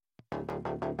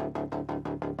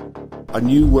A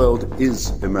new world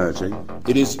is emerging.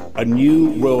 It is a new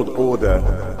world order.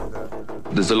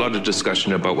 There's a lot of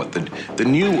discussion about what the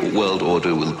new world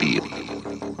order will be.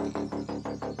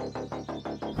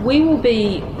 We will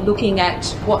be looking at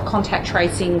what contact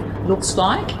tracing looks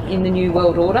like in the new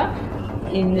world order.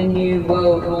 In the new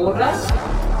world order.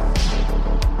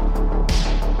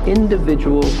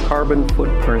 Individual carbon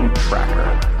footprint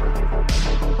tracker.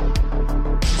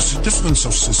 The difference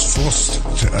of this fourth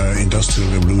industrial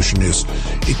revolution is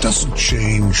it doesn't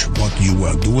change what you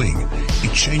are doing,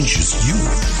 it changes you.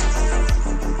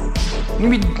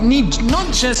 We need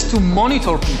not just to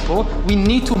monitor people, we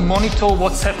need to monitor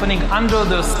what's happening under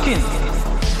their skin.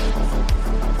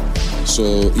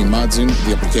 So imagine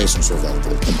the applications of that,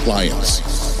 compliance.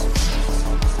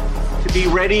 To be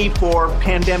ready for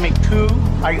pandemic 2,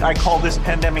 I call this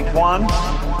pandemic 1.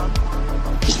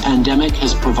 This pandemic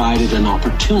has provided an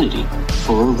opportunity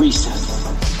for a reset.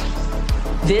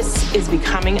 This is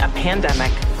becoming a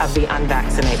pandemic of the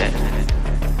unvaccinated.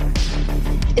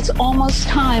 It's almost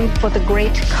time for the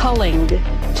great culling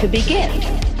to begin.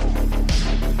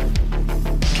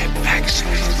 Get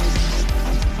vaccinated.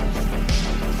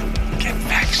 Get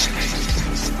vaccinated.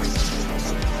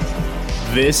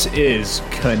 This is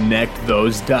Connect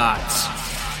Those Dots.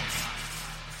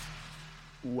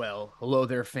 Well, hello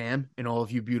there, fam, and all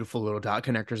of you beautiful little dot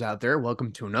connectors out there.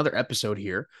 Welcome to another episode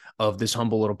here of this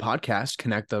humble little podcast,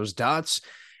 Connect Those Dots.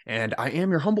 And I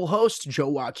am your humble host, Joe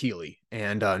Wakili,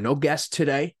 and no guest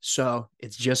today, so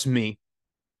it's just me.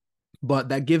 But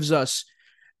that gives us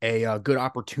a good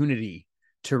opportunity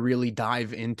to really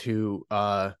dive into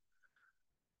some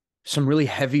really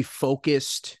heavy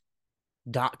focused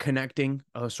dot connecting,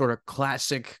 a sort of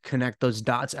classic Connect Those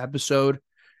Dots episode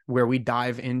where we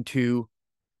dive into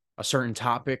a certain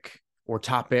topic or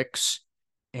topics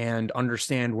and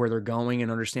understand where they're going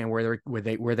and understand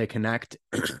where they connect.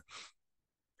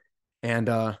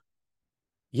 And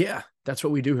yeah, that's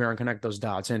what we do here on Connect Those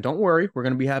Dots. And don't worry, we're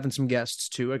going to be having some guests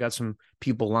too. I got some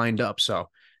people lined up, so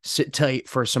sit tight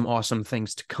for some awesome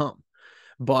things to come.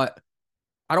 But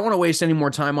I don't want to waste any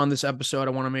more time on this episode.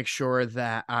 I want to make sure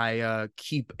that I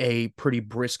keep a pretty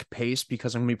brisk pace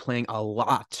because I'm going to be playing a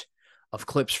lot of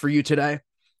clips for you today.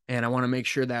 And I want to make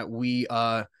sure that we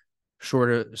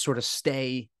sort of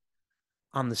stay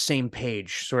on the same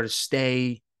page, sort of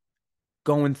stay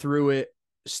going through it,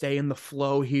 stay in the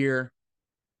flow here,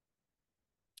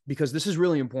 because this is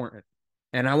really important.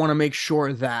 And I want to make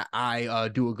sure that I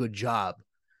do a good job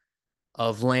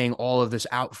of laying all of this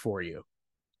out for you,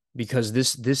 because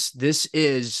this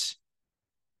is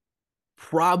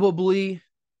probably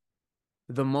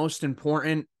the most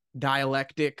important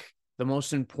dialectic, the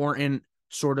most important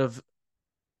sort of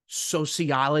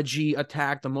sociology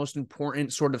attack, the most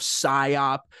important sort of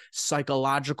psyop,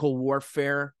 psychological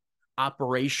warfare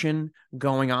operation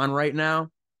going on right now.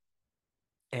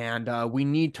 And we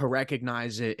need to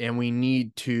recognize it, and we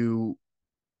need to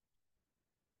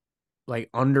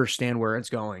understand where it's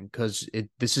going, because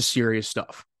this is serious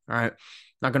stuff. All right.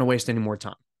 Not going to waste any more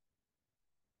time.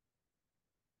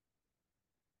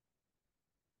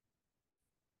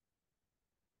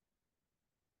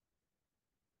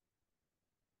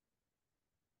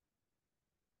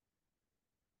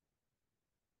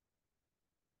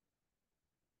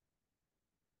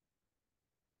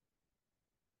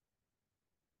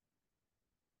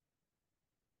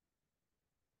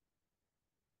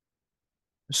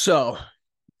 So,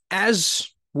 as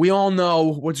we all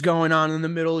know what's going on in the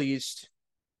Middle East,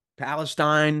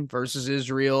 Palestine versus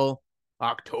Israel,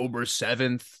 October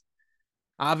 7th.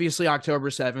 Obviously, October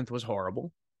 7th was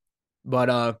horrible.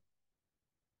 But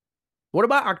what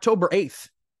about October 8th?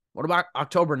 What about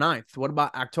October 9th? What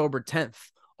about October 10th?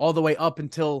 All the way up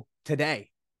until today.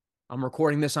 I'm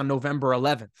recording this on November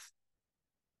 11th.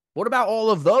 What about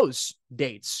all of those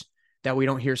dates that we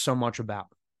don't hear so much about?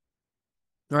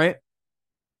 All right?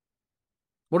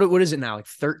 What is it now? Like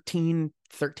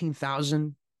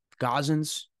 13,000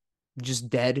 Gazans just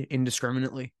dead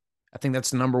indiscriminately. I think that's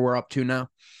the number we're up to now.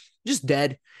 Just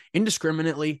dead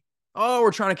indiscriminately. Oh,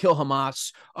 we're trying to kill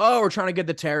Hamas. Oh, we're trying to get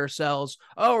the terror cells.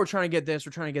 Oh, we're trying to get this.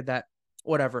 We're trying to get that.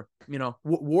 Whatever. You know,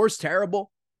 war's terrible.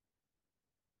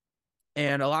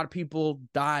 And a lot of people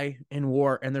die in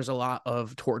war. And there's a lot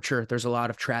of torture. There's a lot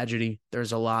of tragedy.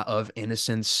 There's a lot of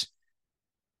innocence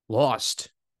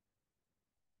lost.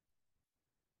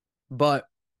 But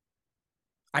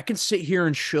I can sit here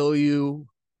and show you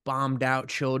bombed out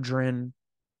children,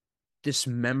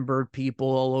 dismembered people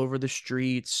all over the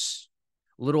streets,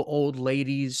 little old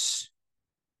ladies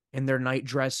in their night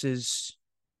dresses,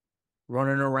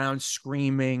 running around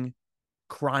screaming,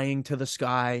 crying to the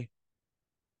sky.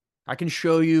 I can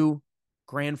show you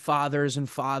grandfathers and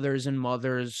fathers and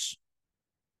mothers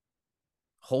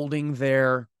holding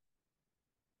their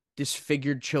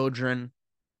disfigured children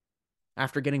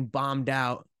after getting bombed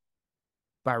out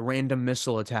by random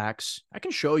missile attacks. I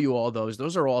can show you all those.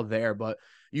 Those are all there, but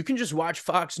you can just watch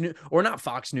Fox News, or not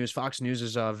Fox News. Fox News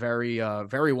is very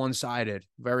one-sided,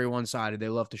 very one-sided. They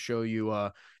love to show you,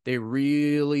 they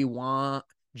really want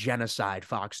genocide,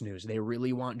 Fox News. They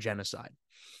really want genocide.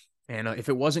 And if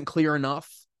it wasn't clear enough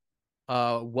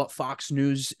what Fox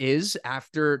News is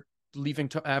after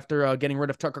getting rid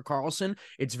of Tucker Carlson,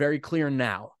 it's very clear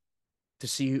now to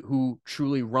see who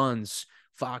truly runs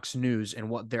Fox News and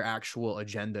what their actual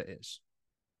agenda is.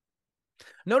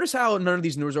 Notice how none of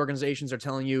these news organizations are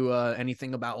telling you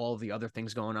anything about all of the other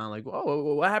things going on. Like,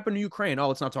 oh, what happened to Ukraine? Oh,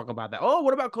 let's not talk about that. Oh,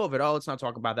 what about COVID? Oh, let's not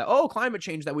talk about that. Oh, climate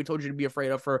change that we told you to be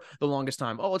afraid of for the longest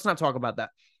time. Oh, let's not talk about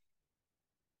that.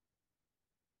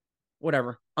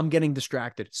 Whatever. I'm getting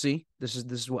distracted. See, this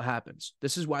is what happens.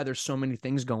 This is why there's so many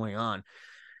things going on.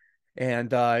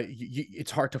 And it's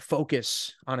hard to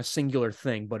focus on a singular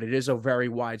thing, but it is a very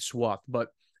wide swath. But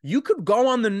you could go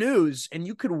on the news and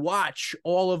you could watch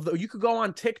all of you could go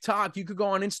on TikTok, you could go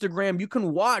on Instagram, you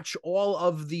can watch all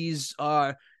of these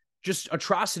just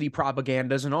atrocity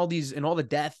propagandas and all the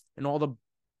death and all the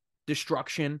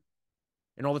destruction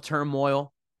and all the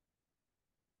turmoil.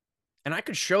 And I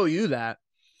could show you that.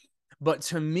 But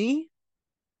to me,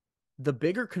 the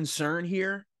bigger concern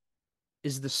here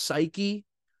is the psyche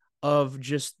of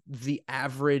just the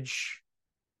average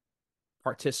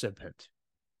participant,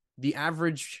 the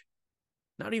average,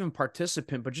 not even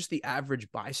participant, but just the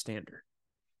average bystander,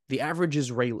 the average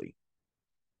Israeli.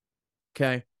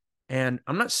 Okay. And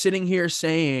I'm not sitting here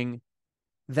saying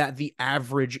that the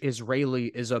average Israeli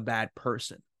is a bad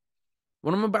person.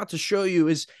 What I'm about to show you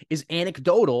is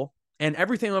anecdotal, and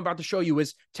everything I'm about to show you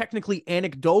is technically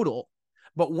anecdotal.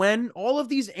 But when all of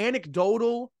these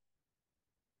anecdotal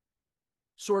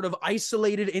sort of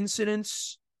isolated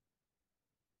incidents,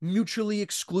 mutually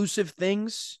exclusive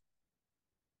things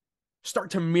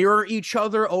start to mirror each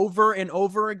other over and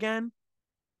over again,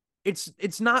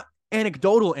 it's not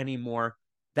anecdotal anymore.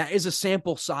 That is a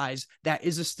sample size. That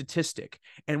is a statistic.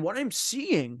 And what I'm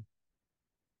seeing,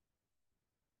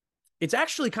 it's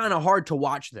actually kind of hard to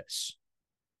watch this.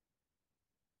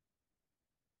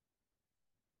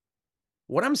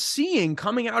 What I'm seeing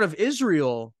coming out of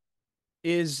Israel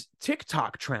is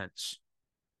TikTok trends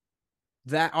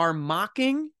that are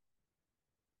mocking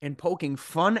and poking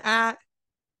fun at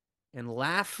and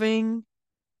laughing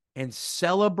and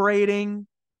celebrating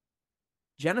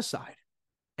genocide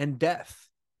and death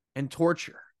and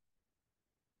torture.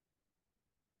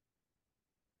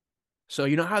 So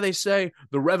you know how they say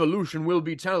the revolution will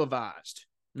be televised?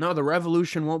 No, the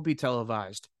revolution won't be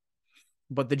televised,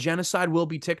 but the genocide will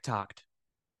be TikToked.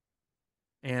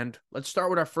 And let's start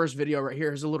with our first video right here.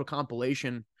 Here's a little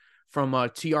compilation from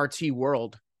TRT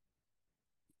World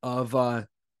of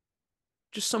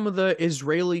just some of the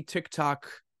Israeli TikTok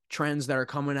trends that are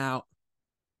coming out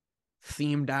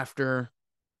themed after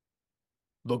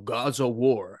the Gaza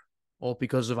war, all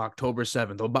because of October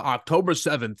 7th. But October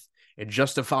 7th, it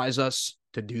justifies us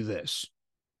to do this.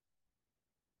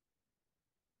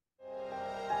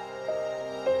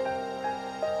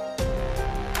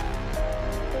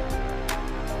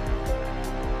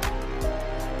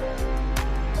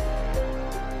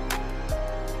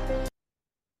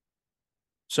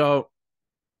 So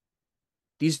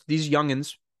these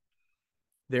youngins,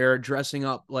 they're dressing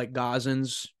up like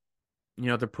Gazans. You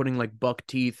know, they're putting like buck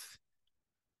teeth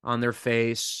on their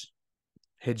face,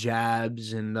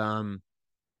 hijabs, and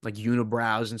like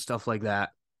unibrows and stuff like that.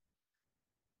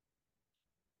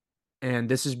 And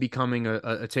this is becoming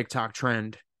a TikTok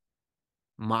trend,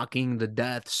 mocking the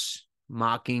deaths,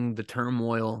 mocking the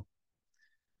turmoil,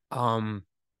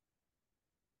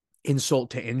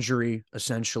 insult to injury,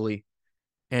 essentially.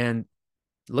 And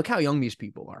look how young these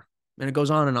people are. And it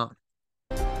goes on and on.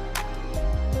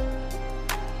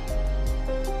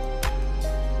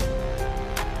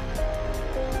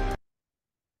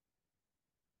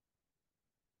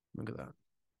 Look at that.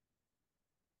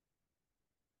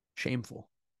 Shameful.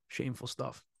 Shameful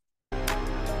stuff.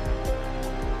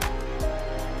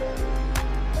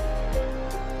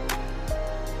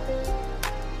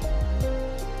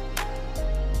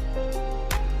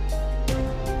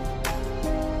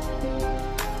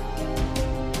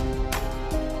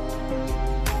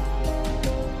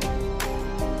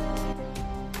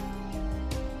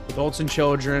 Adults and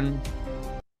children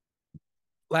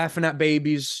laughing at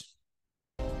babies.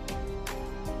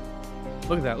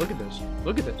 Look at that. Look at this.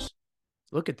 Look at this.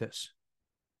 Look at this.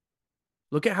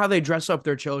 Look at how they dress up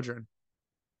their children.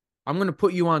 I'm going to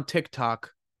put you on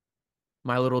TikTok,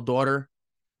 my little daughter,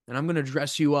 and I'm going to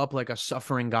dress you up like a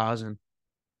suffering Gazan.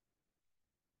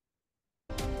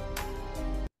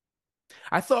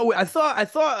 I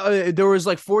thought there was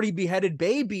like 40 beheaded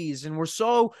babies, and we're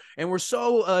so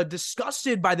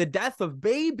disgusted by the death of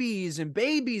babies and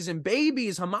babies and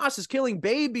babies. Hamas is killing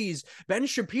babies. Ben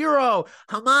Shapiro,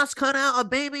 Hamas cut out a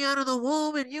baby out of the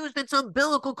womb and used its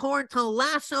umbilical cord to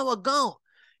lasso a goat.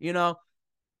 You know,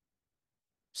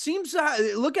 seems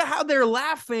look at how they're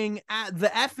laughing at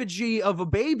the effigy of a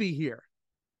baby here.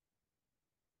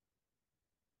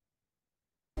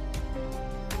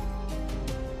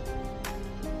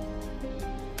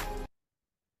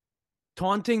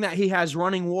 Taunting that he has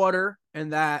running water,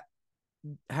 and that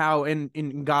how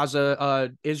in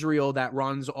Gaza, Israel, that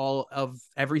runs all of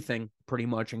everything pretty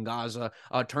much in Gaza,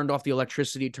 turned off the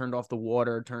electricity, turned off the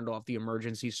water, turned off the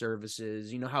emergency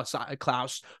services. You know how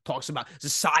Klaus talks about the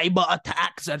cyber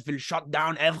attacks that will shut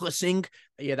down everything.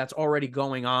 Yeah, that's already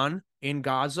going on in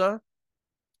Gaza,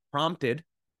 prompted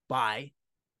by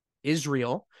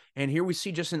Israel. And here we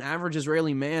see just an average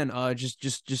Israeli man,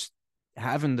 just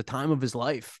having the time of his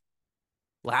life,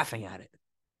 laughing at it.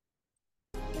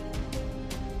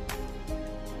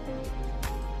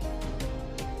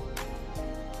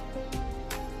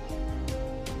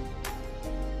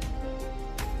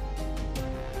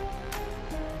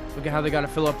 Look at how they got to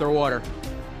fill up their water.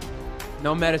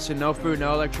 No medicine, no food,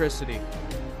 no electricity.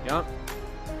 Yep.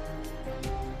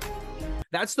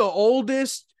 That's the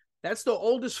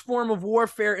oldest form of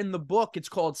warfare in the book. It's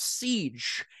called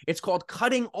siege. It's called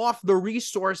cutting off the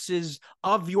resources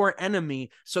of your enemy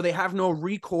so they have no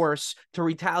recourse to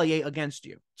retaliate against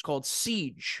you. It's called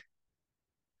siege.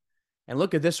 And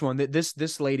look at this one.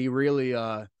 This lady really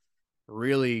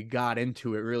got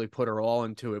into it, really put her all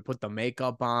into it, put the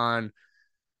makeup on,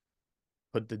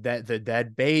 put the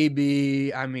dead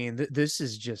baby. I mean, this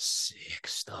is just sick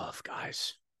stuff,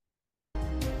 guys.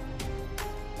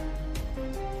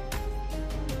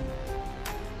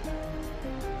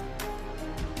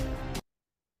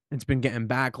 It's been getting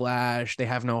backlash. They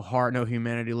have no heart, no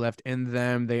humanity left in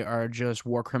them. They are just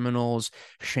war criminals.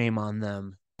 Shame on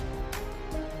them.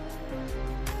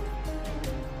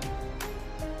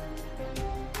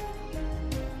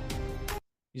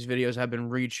 These videos have been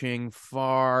reaching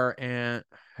far and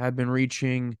have been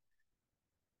reaching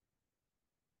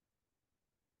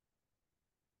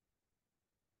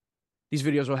These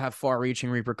videos will have far-reaching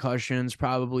repercussions,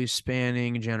 probably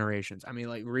spanning generations. I mean,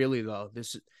 like, really though,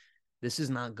 this is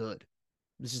not good.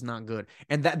 This is not good.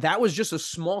 And that was just a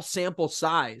small sample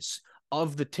size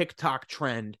of the TikTok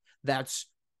trend that's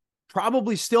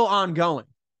probably still ongoing.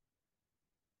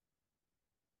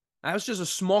 That was just a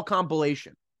small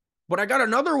compilation. But I got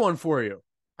another one for you.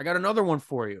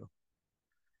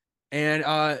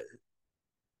 And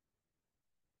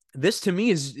this to me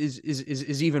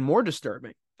is even more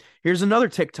disturbing. Here's another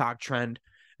TikTok trend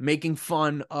making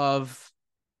fun of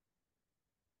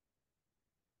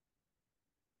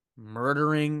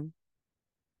murdering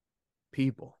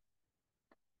people.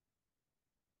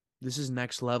 This is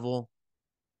next level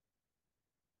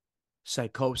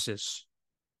psychosis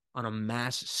on a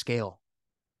mass scale.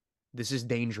 This is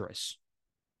dangerous.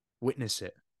 Witness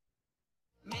it.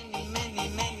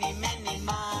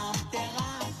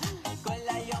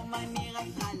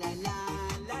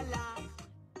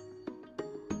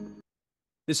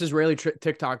 This Israeli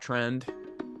TikTok trend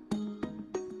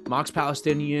mocks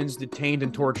Palestinians detained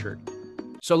and tortured.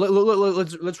 So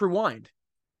let's rewind.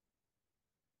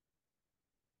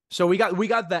 So we got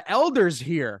the elders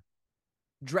here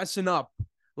dressing up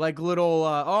like little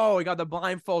we got the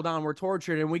blindfold on, we're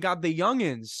tortured, and we got the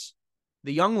youngins,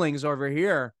 the younglings over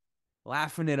here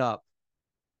laughing it up.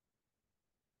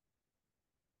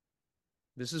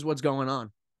 This is what's going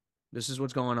on.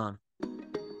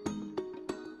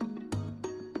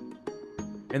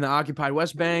 In the occupied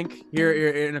West Bank, here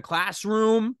in a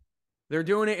classroom. They're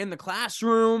doing it in the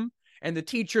classroom, and the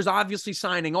teacher's obviously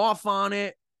signing off on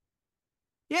it.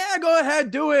 Yeah, go ahead,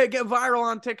 do it. Get viral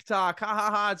on TikTok. Ha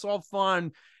ha ha, it's all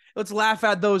fun. Let's laugh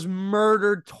at those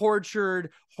murdered,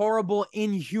 tortured, horrible,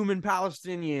 inhuman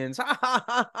Palestinians. Ha ha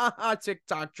ha ha ha,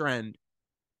 TikTok trend.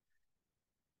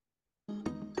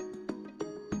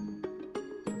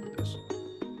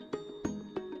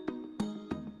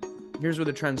 Here's where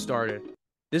the trend started.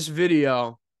 This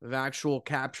video of actual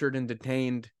captured and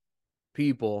detained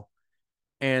people,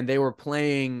 and they were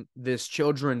playing this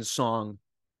children's song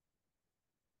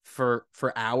for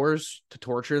hours to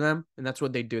torture them, and that's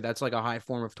what they do. That's like a high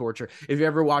form of torture. If you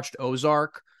ever watched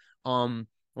Ozark, when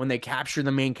they capture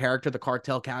the main character, the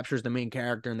cartel captures the main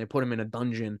character, and they put him in a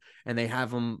dungeon, and they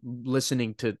have him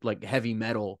listening to like heavy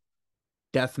metal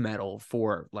death metal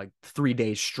for like 3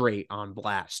 days straight on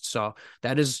blast. So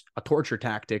that is a torture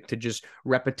tactic to just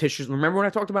repetition. Remember when I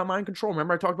talked about mind control?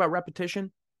 Remember I talked about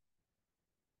repetition?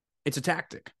 It's a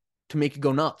tactic to make you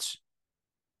go nuts.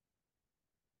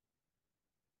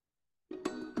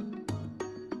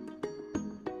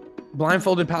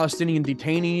 Blindfolded Palestinian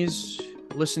detainees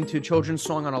listen to a children's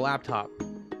song on a laptop.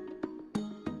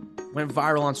 Went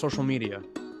viral on social media.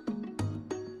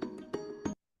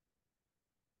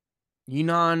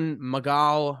 Yinon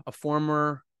Magal, a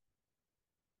former,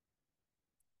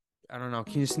 I don't know,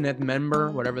 Knesset member,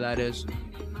 whatever that is,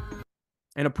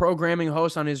 and a programming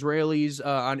host on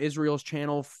Israel's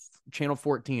channel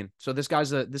 14. So this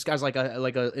guy's like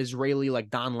a Israeli like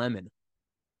Don Lemon.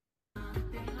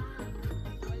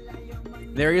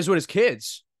 There he is with his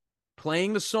kids,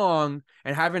 playing the song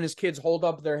and having his kids hold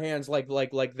up their hands like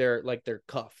they're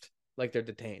cuffed, like they're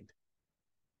detained.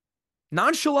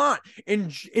 Nonchalant,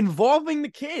 involving the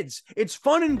kids. It's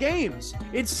fun and games.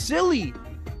 It's silly.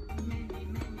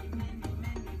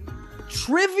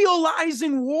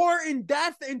 Trivializing war and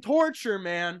death and torture,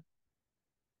 man.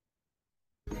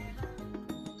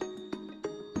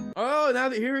 Oh, now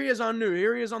here he is on news.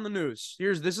 Here he is on the news.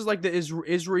 This is like the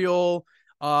Israel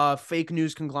fake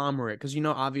news conglomerate, because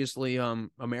obviously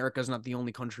America's not the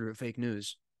only country with fake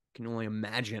news. You can only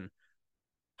imagine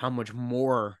how much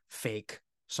more fake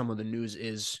some of the news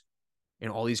is in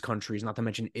all these countries, not to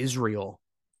mention Israel.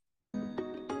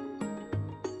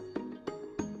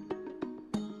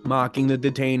 Mocking the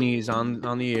detainees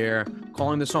on the air,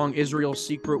 calling the song Israel's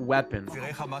secret weapon.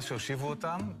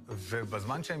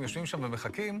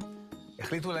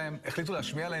 החליטו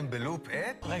להשמיע להם בלופ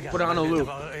את... Put it on a loop.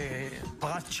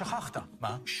 פרט שכחת.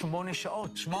 מה? 8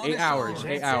 שעות. 8 hours,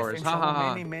 8 hours. Ha ha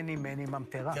ha. מני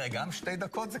ממטרה. תראה, גם 2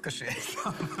 דקות זה קשה.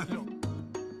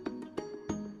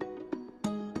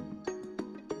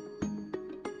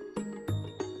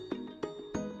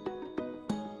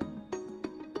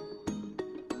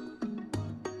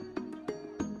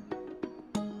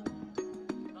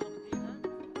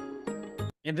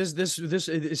 And this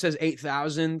it says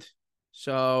 8,000.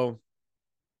 So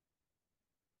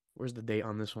where's the date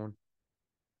on this one?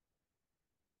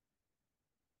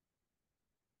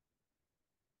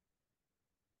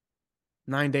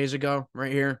 Nine days ago,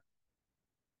 right here.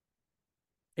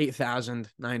 8,000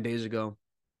 9 days ago.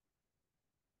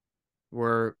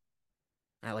 We're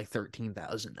at like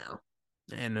 13,000 now.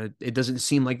 And it doesn't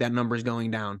seem like that number is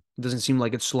going down. It doesn't seem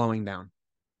like it's slowing down.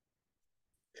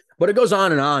 But it goes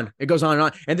on and on. It goes on and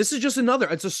on. And this is just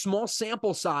it's a small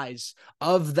sample size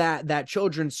of that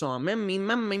children's song.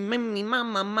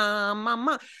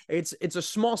 It's a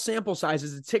small sample size.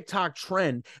 It's a TikTok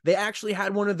trend. They actually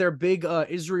had one of their big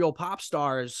Israel pop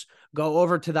stars go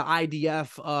over to the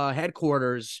IDF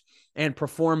headquarters and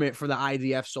perform it for the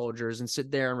IDF soldiers and sit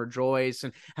there and rejoice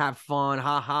and have fun.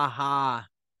 Ha, ha, ha.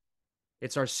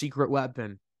 It's our secret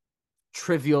weapon.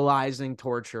 Trivializing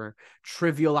torture,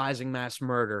 trivializing mass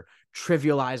murder,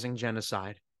 trivializing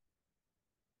genocide.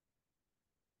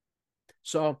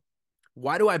 So,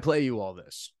 why do I play you all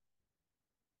this?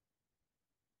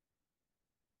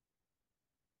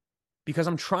 Because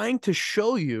I'm trying to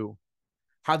show you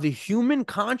how the human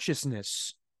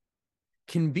consciousness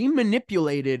can be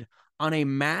manipulated on a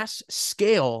mass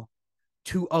scale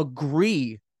to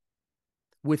agree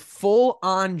with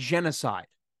full-on genocide.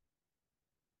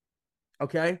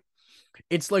 Okay?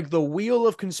 It's like the wheel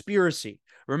of conspiracy.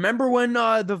 Remember when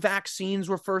the vaccines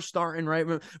were first starting, right?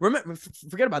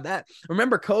 Forget about that.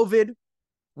 Remember COVID?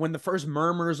 When the first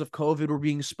murmurs of COVID were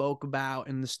being spoke about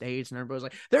in the States, and everybody was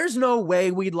like, there's no way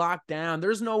we'd lock down.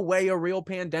 There's no way a real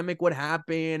pandemic would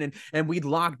happen, and we'd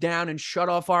lock down and shut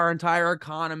off our entire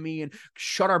economy and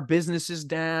shut our businesses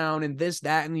down and this,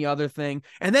 that, and the other thing.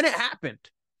 And then it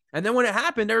happened. And then when it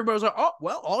happened, everybody was like, oh,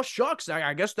 well, all shucks.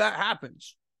 I guess that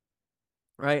happens.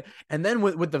 Right? And then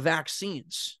with the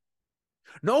vaccines,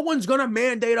 no one's going to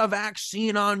mandate a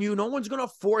vaccine on you. No one's going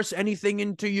to force anything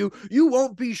into you. You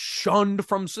won't be shunned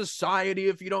from society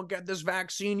if you don't get this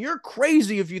vaccine. You're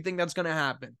crazy if you think that's going to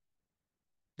happen.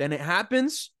 Then it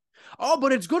happens. Oh,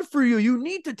 but it's good for you. You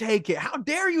need to take it. How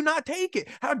dare you not take it?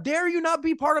 How dare you not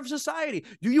be part of society?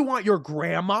 Do you want your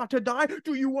grandma to die?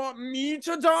 Do you want me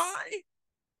to die?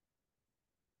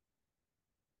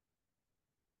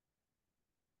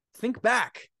 Think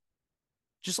back,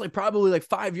 just like probably like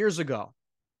 5 years ago.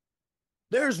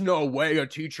 There's no way a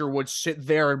teacher would sit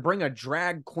there and bring a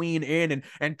drag queen in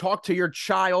and talk to your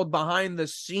child behind the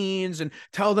scenes and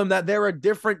tell them that they're a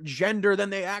different gender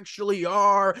than they actually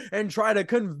are and try to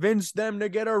convince them to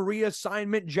get a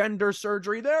reassignment gender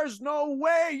surgery. There's no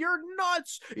way. You're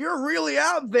nuts. You're really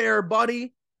out there,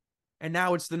 buddy. And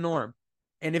now it's the norm.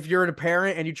 And if you're a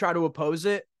parent and you try to oppose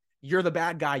it, you're the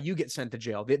bad guy. You get sent to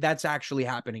jail. That's actually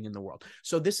happening in the world.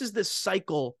 So this is this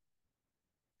cycle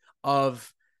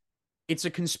of, it's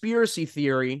a conspiracy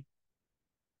theory.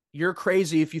 You're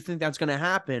crazy if you think that's going to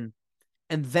happen.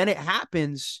 And then it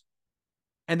happens.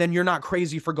 And then you're not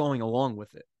crazy for going along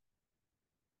with it.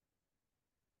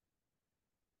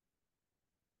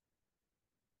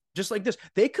 Just like this.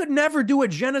 They could never do a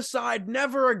genocide.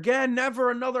 Never again.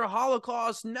 Never another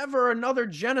Holocaust. Never another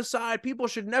genocide. People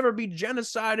should never be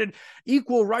genocided.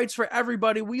 Equal rights for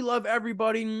everybody. We love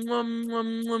everybody.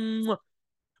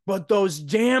 But those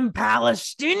damn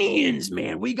Palestinians,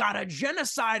 man, we got to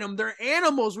genocide them. They're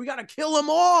animals. We got to kill them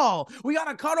all. We got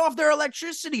to cut off their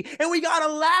electricity. And we got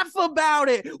to laugh about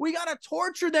it. We got to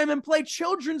torture them and play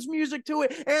children's music to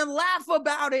it and laugh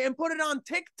about it and put it on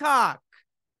TikTok.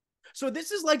 So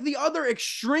this is like the other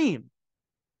extreme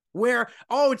where,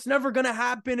 oh, it's never going to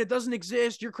happen. It doesn't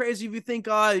exist. You're crazy if you think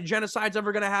genocide's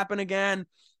ever going to happen again.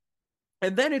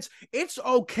 And then it's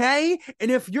okay. And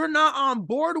if you're not on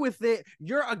board with it,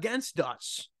 you're against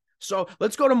us. So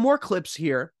let's go to more clips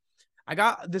here. I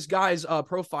got this guy's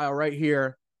profile right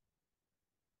here.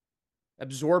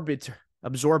 Absorbit.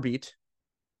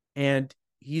 And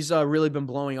he's really been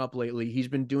blowing up lately. He's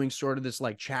been doing sort of this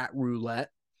like chat roulette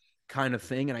kind of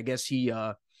thing. And I guess he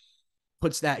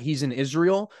puts that he's in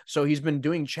Israel. So he's been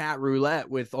doing chat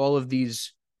roulette with all of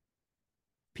these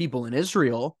people in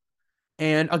Israel.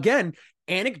 And again,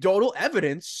 anecdotal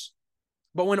evidence.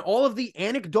 But when all of the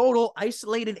anecdotal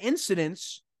isolated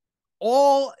incidents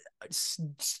all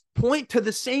point to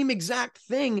the same exact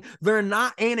thing, they're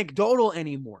not anecdotal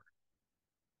anymore.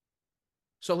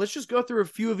 So let's just go through a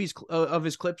few of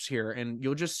his clips here, and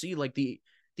you'll just see like the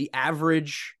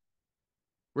average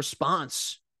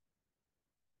response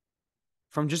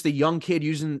from just a young kid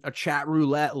using a chat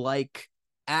roulette like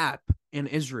app in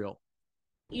Israel.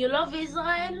 You love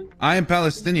Israel? I am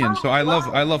Palestinian, so I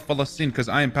love Palestine because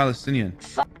I am Palestinian.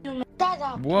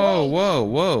 Whoa.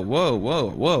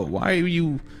 Why are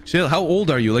you chill? How old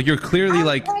are you? Like, you're clearly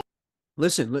like...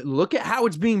 Listen, look at how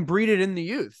it's being breeded in the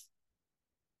youth.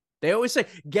 They always say,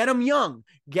 get them young.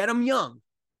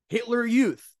 Hitler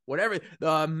youth, whatever.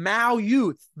 The Mao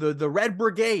youth, the Red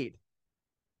Brigade.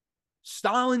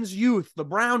 Stalin's youth, the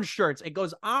brown shirts. It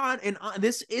goes on and on.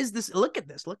 Look at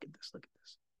this. Look at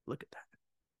that.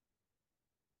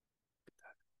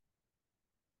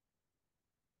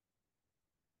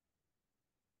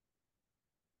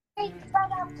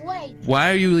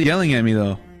 Why are you yelling at me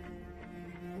though?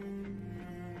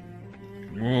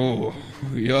 Oh,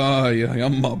 yeah,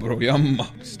 yamma, bro,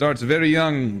 yamma. Starts very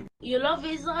young. You love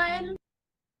Israel?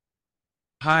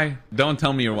 Hi, don't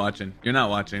tell me you're watching. You're not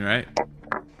watching, right?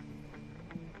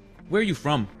 Where are you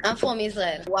from? I'm from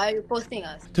Israel. Why are you posting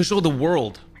us? To show the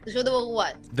world. To show the world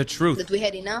what? The truth. That we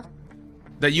had enough?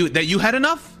 That you had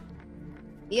enough?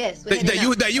 Yes, we had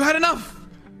enough. That you had enough?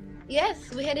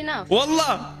 Yes, we had enough.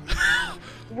 Wallah!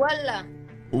 Wallah.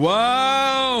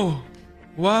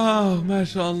 Wow,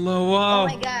 mashallah, wow. Oh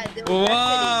my God.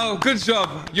 Wow, good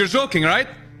job. You're joking, right?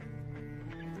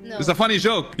 No. It's a funny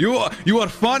joke. You are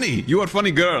funny. You are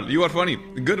funny, girl. You are funny.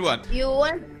 Good one. You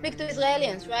want to speak to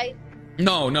Israelis, right?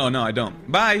 No, I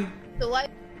don't. Bye. So why?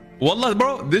 Wallah,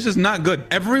 bro, this is not good.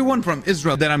 Everyone from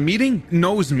Israel that I'm meeting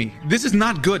knows me. This is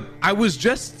not good. I was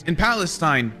just in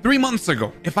Palestine 3 months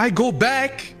ago. If I go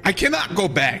back, I cannot go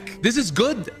back. This is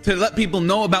good to let people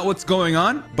know about what's going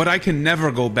on, but I can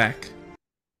never go back.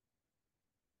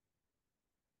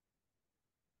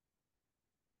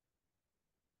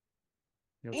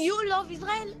 You love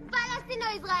Israel? Palestine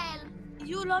or Israel?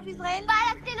 You love Israel?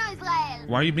 Palestine or Israel?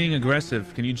 Why are you being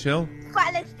aggressive? Can you chill?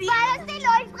 Palestine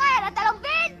or Israel? אתה לא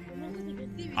מבין?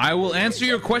 I will answer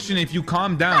your question if you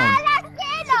calm down.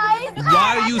 Palestine or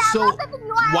Israel?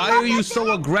 Why are you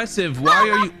so aggressive? Why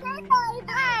are you... Palestine or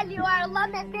Israel? You are לא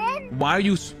מבין? Why are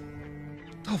you...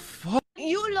 The fuck?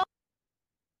 You love...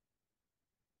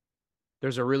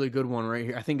 There's a really good one right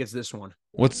here. I think it's this one.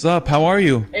 What's up? How are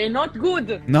you? Not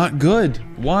good. Not good.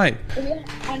 Why?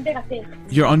 Under attack.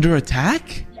 You're under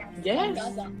attack? Yes.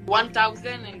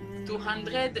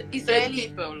 1,200 Israeli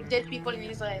people. Dead people in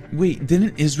Israel. Wait,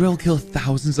 didn't Israel kill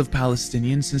thousands of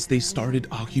Palestinians since they started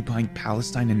occupying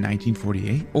Palestine in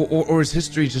 1948? Or is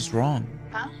history just wrong?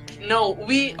 Huh? No,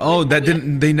 we... Oh, that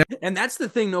didn't... They never... And that's the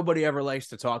thing nobody ever likes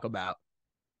to talk about.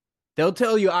 They'll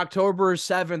tell you October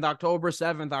 7th, October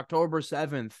 7th, October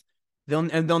 7th.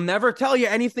 They'll never tell you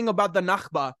anything about the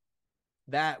Nakba.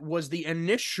 That was the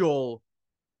initial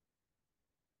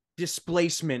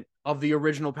displacement of the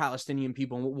original Palestinian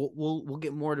people. And we'll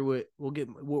get more to it.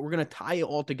 We're gonna tie it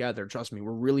all together. Trust me,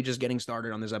 we're really just getting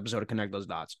started on this episode to connect those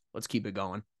dots. Let's keep it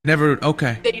going. Never.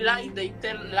 Okay. They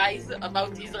tell lies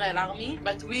about Israel army,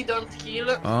 but we don't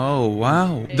kill. Oh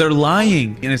wow, they're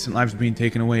lying. Innocent lives being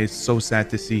taken away is so sad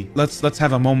to see. Let's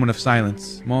have a moment of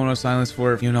silence. Moment of silence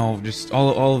for just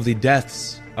all of the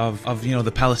deaths of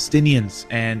the Palestinians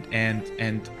and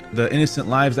the innocent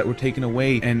lives that were taken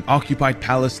away and occupied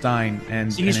Palestine.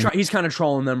 And he's kind of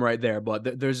trolling them right there,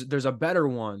 but there's a better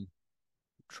one. I'm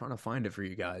trying to find it for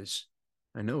you guys.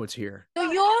 I know it's here. Do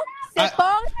you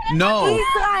support no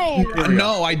Israel?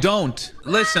 No, I don't.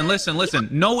 Listen.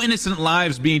 No innocent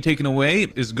lives being taken away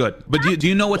is good. But do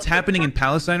you know what's happening in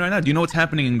Palestine right now? Do you know what's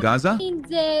happening in Gaza? In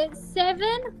the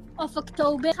 7th of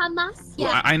October, Hamas.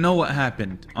 Yeah. I know what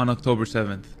happened on October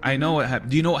 7th. I know what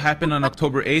happened. Do you know what happened on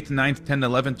October 8th, 9th, 10th,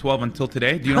 11th, 12th until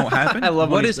today? Do you know what happened? I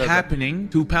love what is happening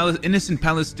to innocent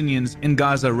Palestinians in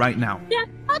Gaza right now? They're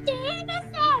not innocent.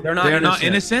 They're not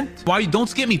innocent? Why? Don't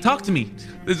skip me. Talk to me.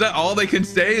 Is that all they can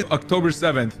say? October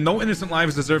 7th. No innocent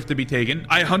lives deserve to be taken.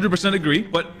 I 100% agree.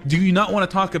 But do you not want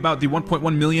to talk about the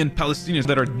 1.1 million Palestinians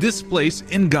that are displaced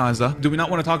in Gaza? Do we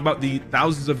not want to talk about the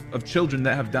thousands of children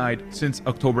that have died since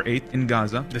October 8th in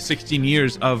Gaza? The 16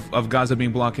 years of Gaza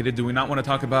being blockaded? Do we not want to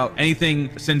talk about anything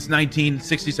since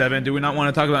 1967? Do we not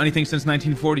want to talk about anything since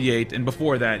 1948 and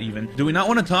before that even? Do we not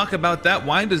want to talk about that?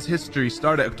 Why does history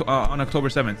start on October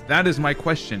 7th? That is my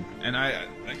question. And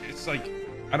it's like,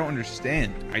 I don't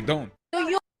understand. I don't.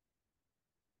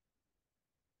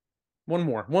 One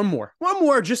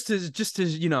more, just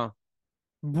to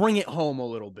bring it home a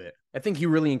little bit. I think he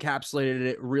really encapsulated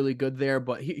it really good there.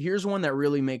 But here's one that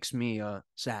really makes me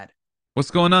sad.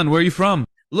 What's going on? Where are you from?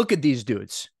 Look at these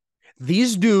dudes.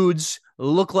 These dudes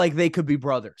look like they could be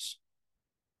brothers.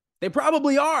 They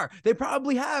probably are. They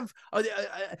probably have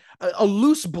a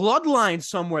loose bloodline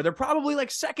somewhere. They're probably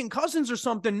like second cousins or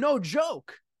something. No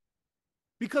joke.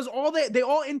 Because they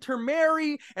all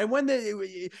intermarry, and when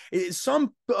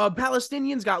some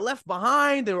Palestinians got left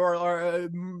behind, they were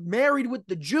married with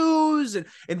the Jews, and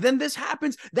then this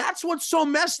happens. That's what's so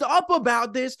messed up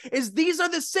about this is these are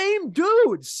the same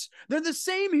dudes. They're the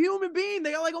same human being.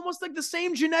 They got almost like the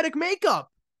same genetic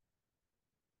makeup.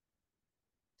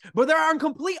 But they're on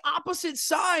complete opposite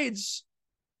sides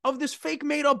of this fake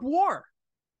made-up war,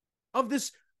 of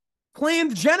this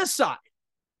planned genocide,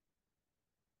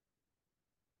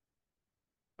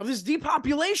 of this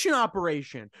depopulation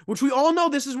operation, which we all know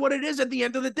this is what it is at the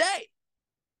end of the day.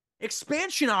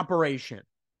 Expansion operation.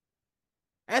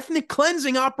 Ethnic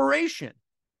cleansing operation.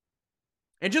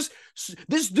 And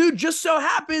this dude just so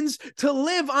happens to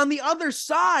live on the other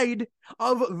side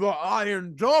of the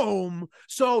Iron Dome.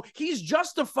 So he's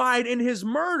justified in his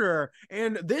murder.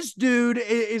 And this dude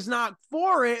is not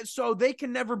for it. So they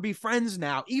can never be friends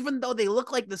now, even though they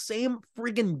look like the same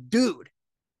friggin' dude.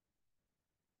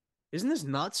 Isn't this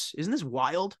nuts? Isn't this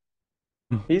wild?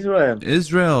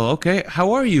 Israel. Okay.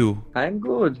 How are you? I'm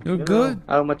good. You're good?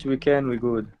 How much we can, we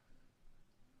good.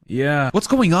 Yeah. What's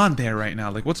going on there right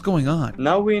now? Like, what's going on?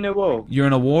 Now we're in a war. You're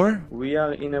in a war? We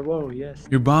are in a war, yes.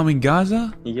 You're bombing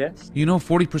Gaza? Yes. You know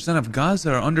 40% of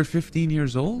Gaza are under 15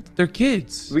 years old? They're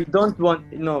kids. We don't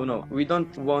want... No. We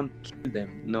don't want to kill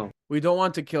them. No. We don't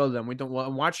want to kill them. We don't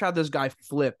want... Watch how this guy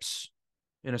flips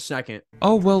in a second.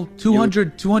 Oh, well,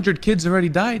 200 kids already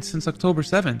died since October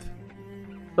 7th.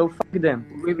 So fuck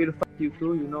them. We will fuck you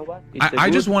too, you know what? I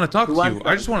just want to talk to you.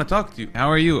 I just want to talk to you.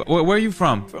 How are you? Where are you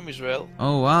from? From Israel.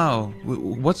 Oh, wow.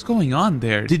 What's going on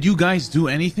there? Did you guys do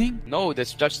anything? No,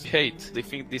 that's just hate. They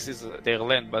think this is their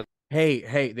land, but...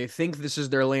 Hey, they think this is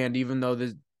their land, even though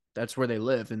that's where they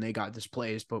live and they got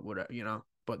displaced, but whatever,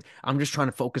 But I'm just trying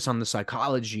to focus on the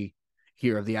psychology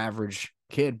here of the average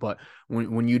kid. But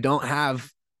when you don't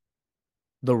have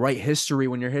the right history,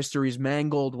 when your history is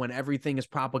mangled, when everything is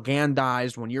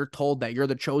propagandized, when you're told that you're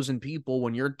the chosen people,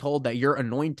 when you're told that you're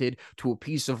anointed to a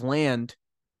piece of land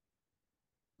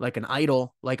like an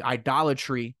idol, like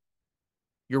idolatry,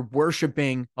 you're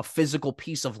worshiping a physical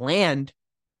piece of land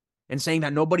and saying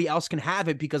that nobody else can have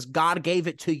it because God gave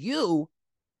it to you.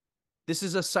 This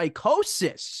is a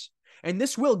psychosis, and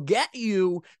this will get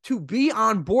you to be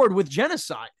on board with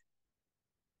genocide.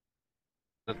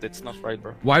 That's not right,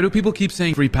 bro. Why do people keep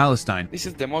saying free Palestine? This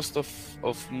is the most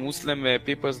of Muslim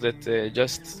peoples that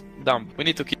just dump. We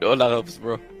need to kill all Arabs,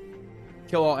 bro.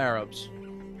 Kill all Arabs.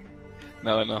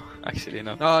 No, actually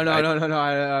no.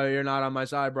 No, you're not on my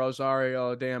side, bro. Sorry.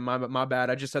 Oh, damn, my bad.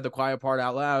 I just said the quiet part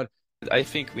out loud. I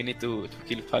think we need to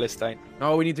kill Palestine.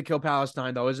 No, we need to kill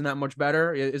Palestine, though. Isn't that much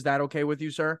better? Is that okay with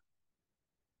you, sir?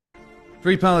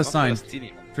 Free Palestine.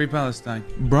 Free Palestine.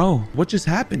 Bro, what just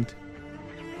happened?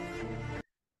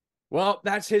 Well,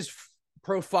 that's his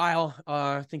profile.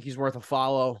 I think he's worth a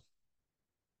follow.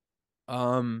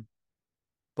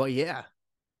 But yeah,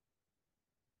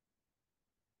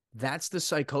 that's the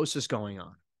psychosis going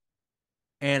on.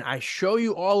 And I show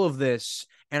you all of this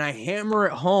and I hammer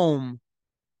it home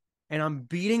and I'm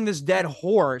beating this dead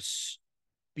horse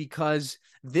because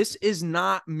this is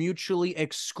not mutually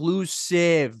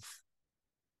exclusive.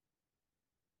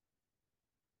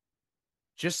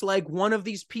 Just like one of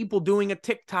these people doing a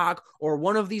TikTok or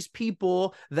one of these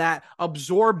people that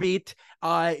absorb it,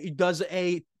 does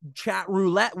a chat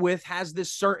roulette with, has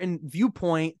this certain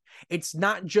viewpoint. It's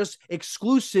not just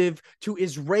exclusive to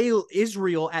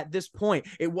Israel at this point.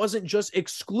 It wasn't just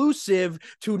exclusive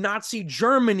to Nazi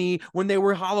Germany when they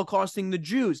were holocausting the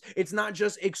Jews. It's not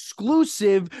just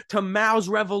exclusive to Mao's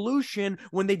revolution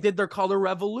when they did their color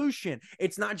revolution.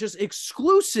 It's not just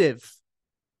exclusive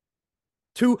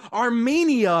to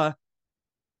Armenia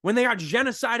when they got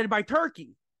genocided by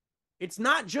Turkey. It's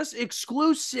not just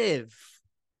exclusive.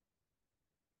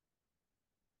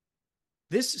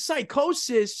 This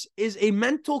psychosis is a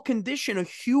mental condition, a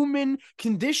human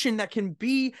condition that can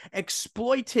be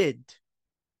exploited.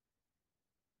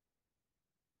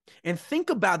 And think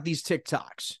about these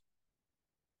TikToks.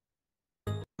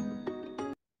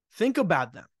 Think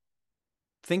about them.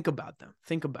 Think about them.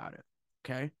 Think about it.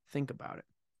 Okay? Think about it.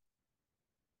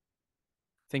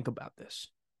 Think about this.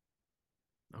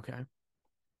 Okay?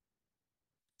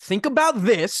 Think about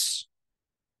this.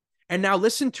 And now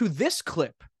listen to this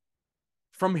clip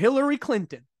from Hillary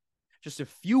Clinton just a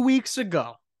few weeks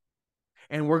ago.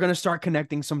 And we're going to start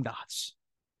connecting some dots.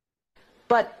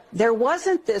 But there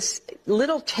wasn't this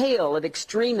little tail of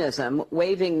extremism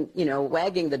wagging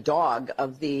the dog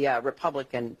of the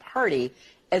Republican Party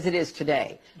as it is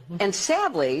today. Mm-hmm. And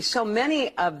sadly, so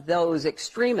many of those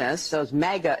extremists, those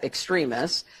MAGA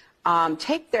extremists,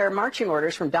 take their marching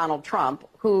orders from Donald Trump,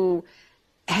 who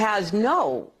has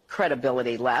no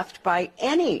credibility left by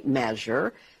any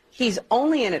measure. He's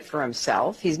only in it for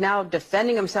himself. He's now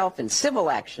defending himself in civil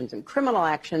actions and criminal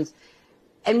actions.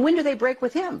 And when do they break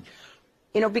with him?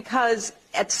 Because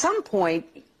at some point,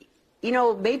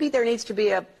 maybe there needs to be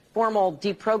a formal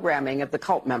deprogramming of the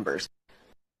cult members.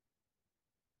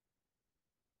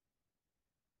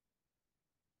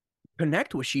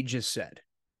 Connect what she just said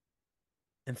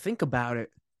and think about it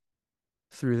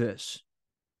through this.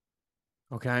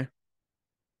 Okay?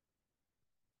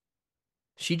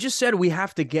 She just said we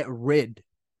have to get rid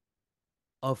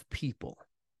of people.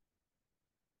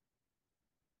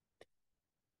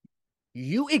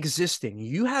 You existing,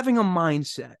 you having a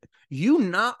mindset, you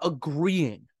not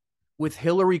agreeing with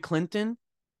Hillary Clinton,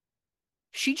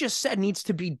 she just said needs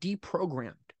to be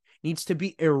deprogrammed, needs to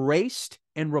be erased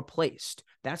and replaced.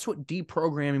 That's what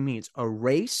deprogramming means.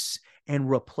 Erase and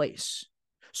replace.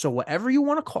 So whatever you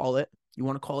want to call it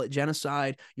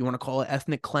genocide, you want to call it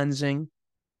ethnic cleansing,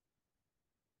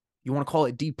 you want to call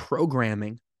it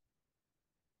deprogramming.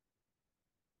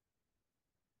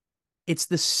 It's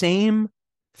the same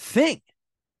thing.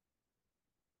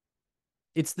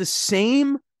 It's the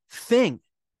same thing.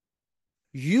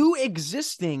 You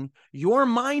existing, your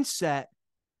mindset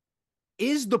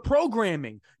is the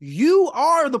programming. You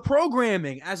are the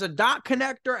programming as a dot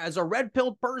connector, as a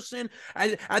red-pilled person,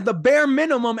 at the bare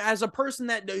minimum, as a person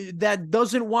that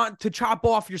doesn't want to chop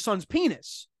off your son's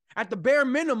penis. At the bare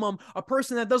minimum, a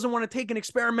person that doesn't want to take an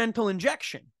experimental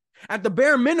injection. At the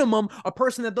bare minimum, a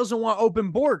person that doesn't want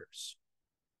open borders.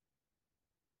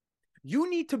 You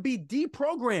need to be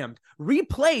deprogrammed,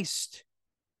 replaced,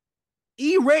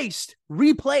 erased,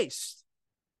 replaced.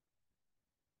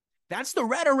 That's the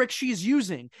rhetoric she's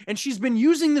using. And she's been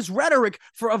using this rhetoric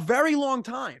for a very long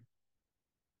time.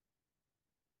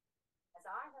 As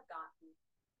I have gotten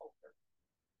older,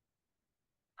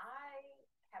 I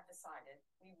have decided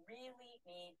we really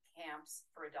need camps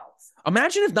for adults.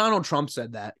 Imagine if Donald Trump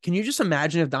said that. Can you just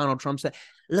imagine if Donald Trump said,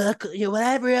 look, what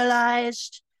I've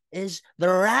realized is the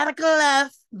radical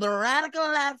left,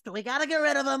 we got to get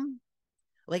rid of them.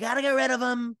 We got to get rid of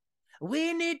them.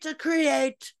 We need to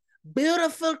create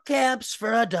beautiful camps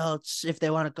for adults, if they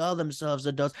want to call themselves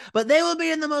adults, but they will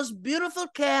be in the most beautiful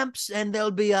camps and they'll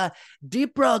be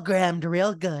deprogrammed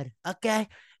real good. Okay?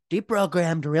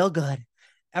 Deprogrammed real good.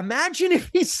 Imagine if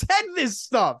he said this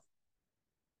stuff.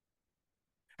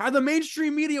 How the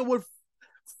mainstream media would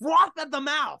froth at the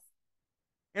mouth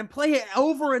and play it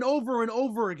over and over and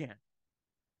over again.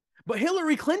 But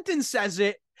Hillary Clinton says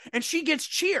it and she gets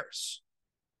cheers.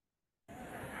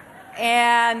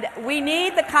 And we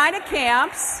need the kind of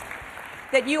camps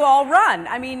that you all run.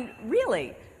 I mean,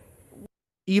 really.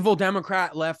 evil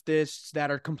Democrat leftists that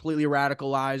are completely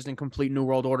radicalized and complete New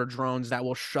World Order drones that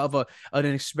will shove an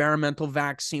experimental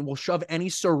vaccine, will shove any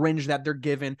syringe that they're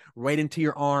given right into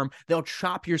your arm. They'll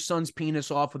chop your son's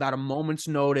penis off without a moment's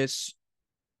notice.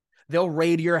 They'll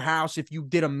raid your house if you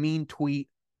did a mean tweet.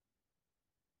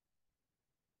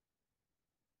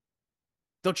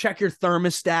 They'll check your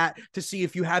thermostat to see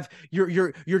if you have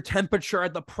your temperature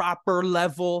at the proper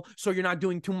level so you're not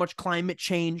doing too much climate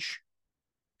change.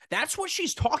 That's what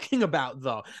she's talking about,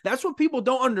 though. That's what people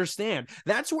don't understand.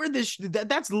 That's where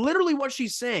that's literally what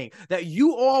she's saying, that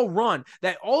you all run,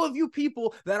 that all of you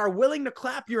people that are willing to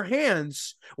clap your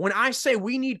hands when I say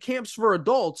we need camps for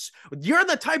adults, you're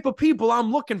the type of people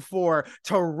I'm looking for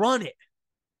to run it.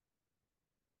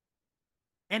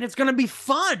 And it's going to be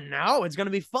fun. No, it's going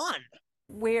to be fun.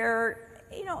 Where,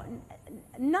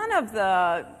 none of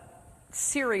the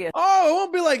serious. Oh, it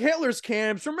won't be like Hitler's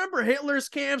camps. Remember Hitler's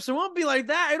camps? It won't be like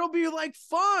that. It'll be like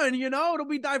fun, It'll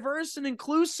be diverse and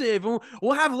inclusive.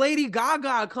 We'll have Lady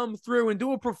Gaga come through and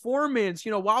do a performance,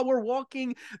 while we're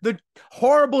walking the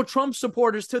horrible Trump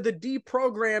supporters to the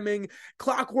deprogramming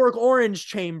Clockwork Orange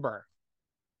chamber.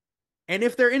 And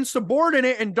if they're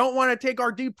insubordinate and don't want to take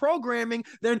our deprogramming,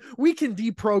 then we can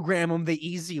deprogram them the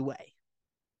easy way.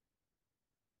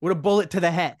 With a bullet to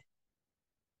the head.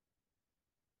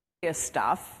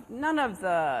 Stuff, none of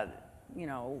the,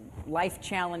 life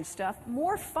challenge stuff,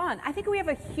 more fun. I think we have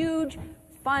a huge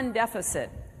fun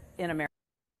deficit in America.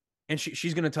 And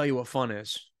she's going to tell you what fun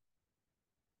is.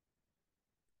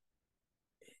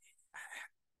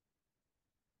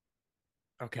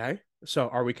 Okay, so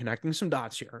are we connecting some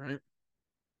dots here, right?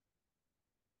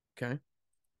 Okay.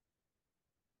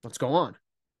 Let's go on.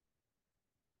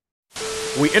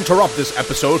 We interrupt this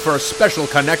episode for a special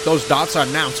Connect Those Dots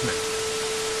announcement.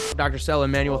 Dr. Stella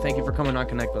Emanuel, thank you for coming on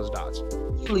Connect Those Dots.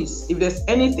 Please, if there's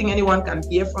anything anyone can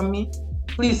hear from me,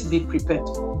 please be prepared.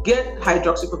 Get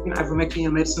hydroxychloroquine, ivermectin in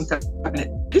your medicine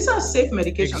cabinet. These are safe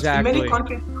medications. Exactly. In many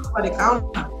countries, over the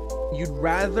counter. You'd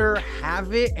rather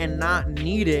have it and not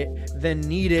need it than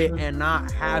need it and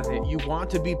not have it. You want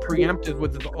to be preemptive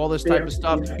with all this type of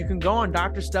stuff. You can go on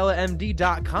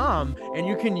drstellamd.com and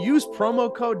you can use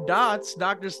promo code DOTS.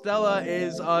 Dr. Stella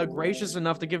is gracious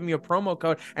enough to give me a promo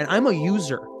code, and I'm a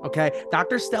user, okay?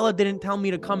 Dr. Stella didn't tell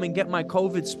me to come and get my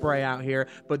COVID spray out here,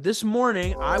 but this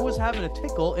morning I was having a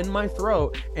tickle in my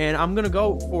throat, and I'm going to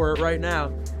go for it right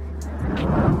now.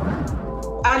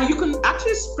 And you can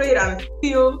actually spray it and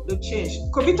feel the change.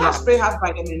 Covita spray has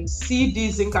vitamin C, D,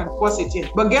 zinc, and quercetin.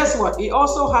 But guess what? It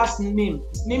also has neem.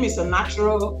 Neem is a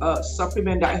natural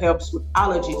supplement that helps with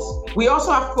allergies. We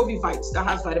also have Covivites that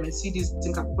has vitamin C, D,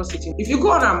 zinc, and quercetin. If you go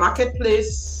on our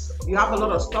marketplace, you have a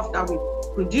lot of stuff that we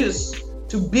produce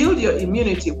to build your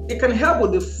immunity. It can help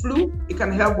with the flu. It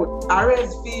can help with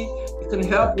RSV. It can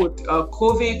help with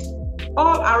COVID.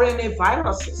 All RNA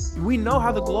viruses. We know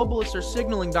how the globalists are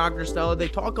signaling, Dr. Stella. They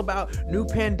talk about new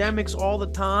pandemics all the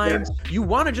time. Yes. You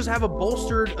want to just have a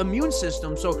bolstered immune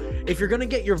system. So if you're going to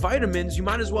get your vitamins, you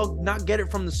might as well not get it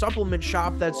from the supplement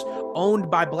shop that's owned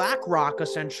by BlackRock,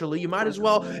 essentially. You might as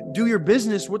well do your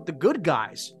business with the good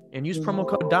guys and use promo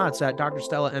code DOTS at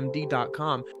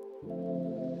drstellamd.com.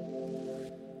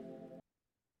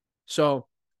 So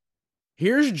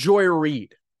here's Joy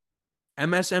Reid,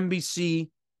 MSNBC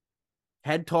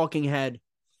talking head.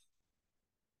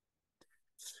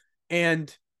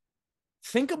 And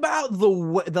think about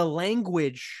the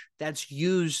language that's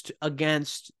used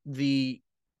against the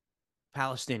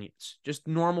Palestinians, just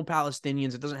normal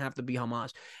Palestinians. It doesn't have to be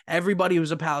Hamas. Everybody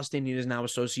who's a Palestinian is now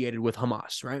associated with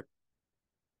Hamas, right?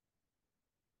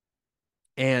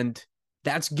 And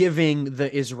that's giving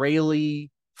the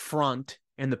Israeli front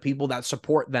and the people that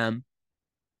support them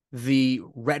the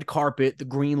red carpet, the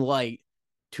green light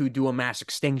to do a mass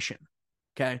extinction.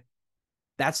 Okay.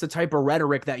 That's the type of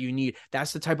rhetoric that you need.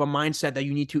 That's the type of mindset that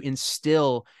you need to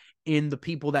instill in the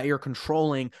people that you're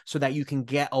controlling so that you can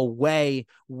get away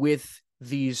with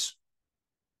these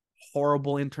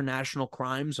horrible international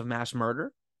crimes of mass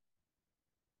murder.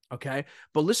 Okay.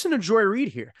 But listen to Joy Reid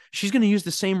here. She's going to use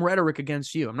the same rhetoric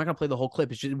against you. I'm not going to play the whole clip.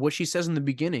 It's just what she says in the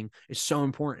beginning is so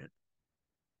important.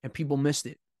 And people missed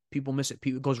it. People miss it.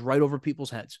 It goes right over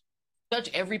people's heads. Judge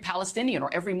every Palestinian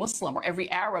or every Muslim or every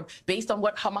Arab based on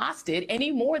what Hamas did any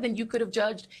more than you could have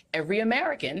judged every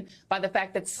American by the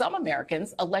fact that some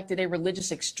Americans elected a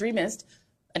religious extremist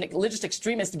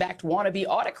backed wannabe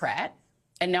autocrat,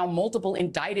 and now multiple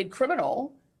indicted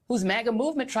criminal whose MAGA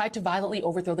movement tried to violently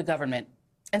overthrow the government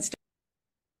and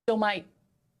still might.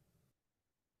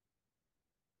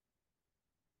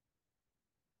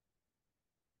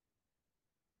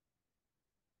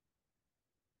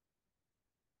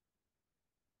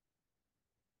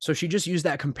 So she just used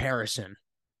that comparison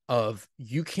of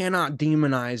you cannot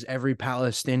demonize every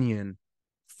Palestinian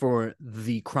for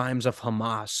the crimes of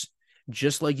Hamas,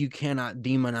 just like you cannot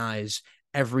demonize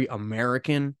every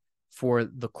American for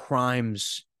the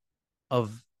crimes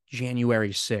of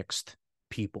January 6th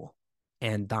people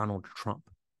and Donald Trump.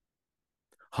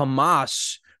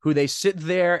 Hamas, who they sit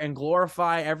there and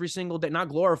glorify every single day, not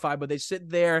glorify, but they sit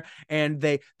there and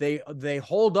they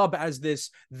hold up as this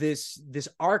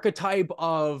archetype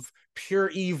of pure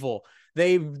evil.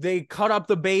 They cut up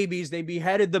the babies, they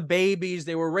beheaded the babies,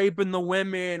 they were raping the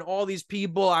women, all these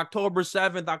people, October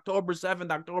 7th, October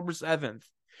 7th, October 7th.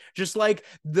 Just like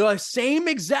the same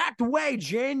exact way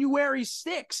January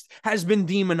 6th has been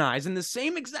demonized, in the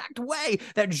same exact way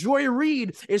that Joy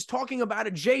Reid is talking about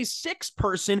a J6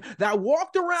 person that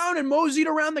walked around and moseyed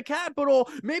around the Capitol,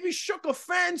 maybe shook a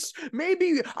fence,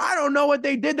 maybe, I don't know what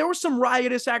they did. There was some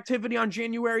riotous activity on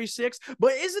January 6th,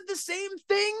 but is it the same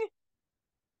thing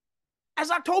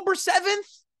as October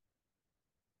 7th?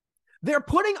 They're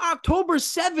putting October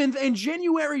 7th and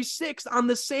January 6th on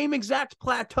the same exact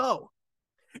plateau.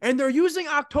 And they're using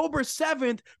October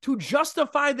 7th to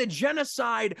justify the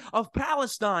genocide of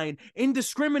Palestine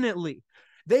indiscriminately.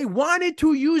 They wanted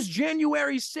to use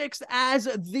January 6th as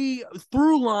the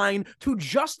through line to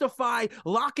justify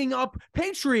locking up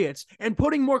patriots and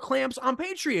putting more clamps on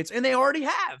patriots, and they already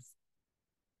have.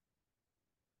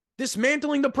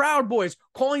 Dismantling the Proud Boys,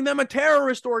 calling them a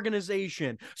terrorist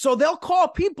organization. So they'll call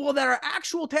people that are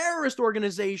actual terrorist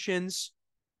organizations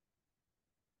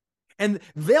and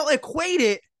they'll equate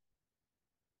it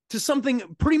to something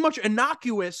pretty much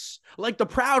innocuous like the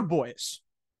Proud Boys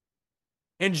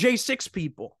and J6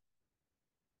 people.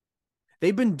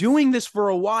 They've been doing this for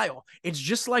a while. It's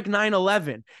just like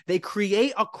 9/11. They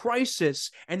create a crisis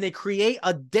and they create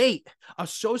a date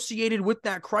associated with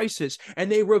that crisis,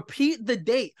 and they repeat the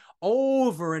date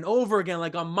over and over again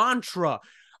like a mantra.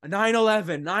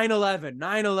 9/11, 9/11,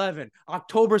 9/11,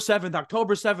 October 7th,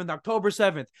 October 7th, October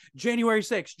 7th, January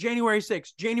 6th, January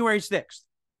 6th, January 6th.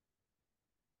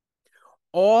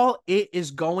 All it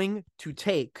is going to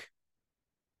take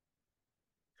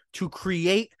to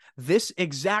create this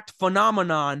exact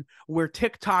phenomenon where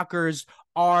TikTokers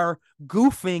are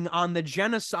goofing on the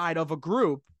genocide of a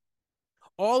group,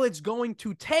 all it's going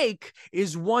to take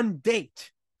is one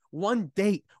date, one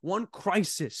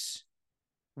crisis,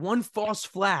 one false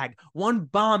flag, one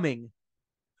bombing,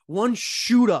 one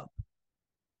shoot up,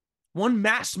 one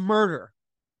mass murder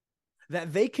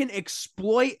that they can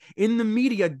exploit in the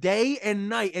media day and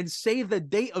night and say the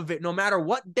date of it, no matter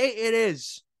what day it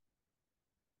is.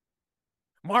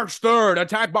 March 3rd,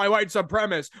 attack by white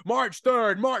supremacists. March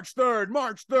 3rd, March 3rd,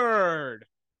 March 3rd.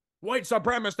 White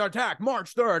supremacist attack,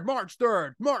 March 3rd, March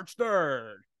 3rd, March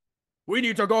 3rd. We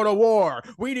need to go to war.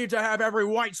 We need to have every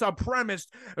white supremacist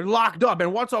locked up.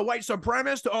 And what's a white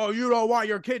supremacist? Oh, you don't want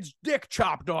your kid's dick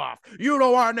chopped off. You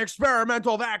don't want an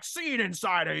experimental vaccine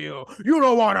inside of you. You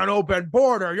don't want an open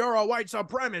border. You're a white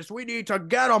supremacist. We need to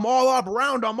get them all up,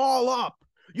 round them all up.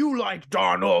 You like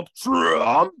Donald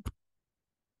Trump?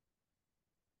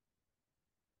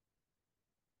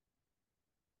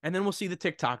 And then we'll see the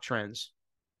TikTok trends.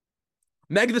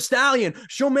 Meg the Stallion,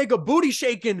 she'll make a booty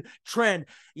shaking trend.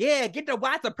 Yeah, get the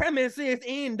white supremacists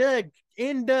in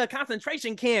the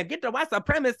concentration camp. Get the white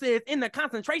supremacists in the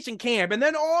concentration camp. And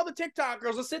then all the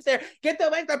TikTokers will sit there, get the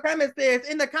white supremacists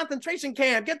in the concentration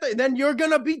camp. Then you're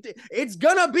gonna be, it's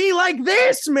gonna be like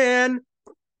this, man.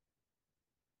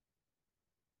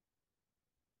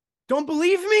 Don't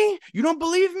believe me? You don't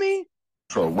believe me?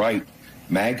 So right,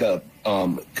 MAGA.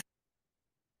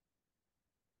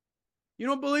 You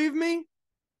don't believe me?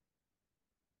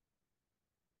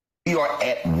 We are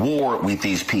at war with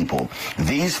these people.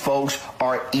 These folks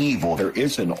are evil. There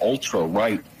is an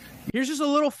ultra-right. Here's just a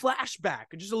little flashback.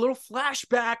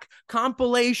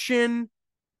 Compilation.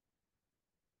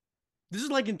 This is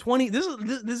like in 20. This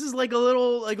is like a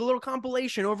little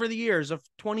compilation over the years of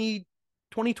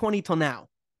 2020 till now.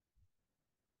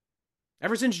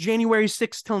 Ever since January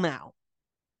 6th till now.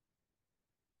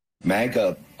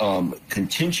 MAGA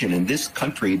contention in this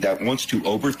country that wants to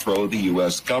overthrow the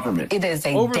U.S. government. It is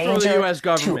a overthrow danger the U.S.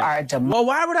 government. To our democracy. Well,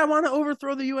 why would I want to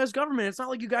overthrow the U.S. government? It's not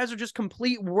like you guys are just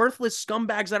complete worthless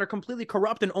scumbags that are completely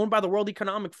corrupt and owned by the World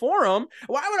Economic Forum.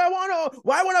 Why would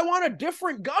I want a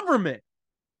different government?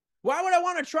 Why would I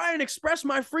want to try and express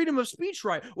my freedom of speech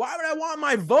right? Why would I want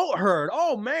my vote heard?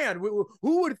 Oh man, who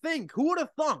would think? Who would have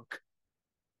thunk?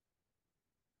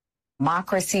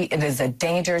 Democracy, it is a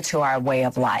danger to our way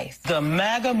of life. The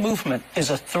MAGA movement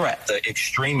is a threat. The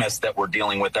extremists that we're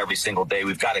dealing with every single day,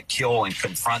 we've got to kill and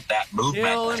confront that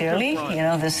movement. Clearly, you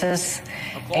know, this is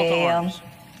a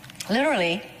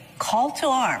literally call to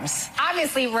arms.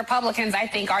 Obviously, Republicans, I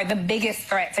think, are the biggest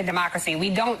threat to democracy. We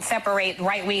don't separate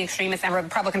right-wing extremists and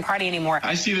Republican Party anymore.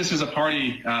 I see this as a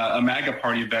party, a MAGA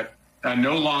party that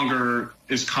no longer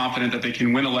is confident that they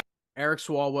can win elections. Eric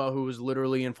Swalwell, who was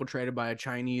literally infiltrated by a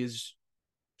Chinese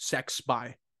sex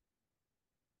spy.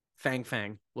 Fang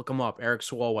Fang. Look him up. Eric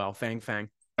Swalwell. Fang Fang.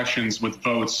 Elections with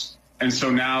votes. And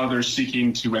so now they're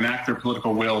seeking to enact their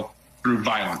political will through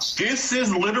violence. This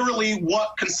is literally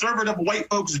what conservative white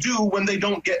folks do when they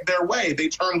don't get their way. They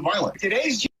turn violent.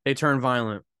 They turn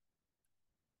violent.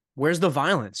 Where's the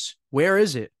violence? Where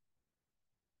is it?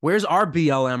 Where's our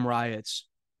BLM riots?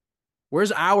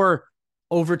 Where's our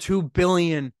over $2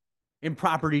 billion in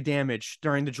property damage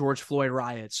during the George Floyd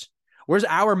riots? Where's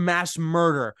our mass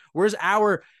murder? Where's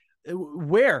our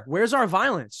where's our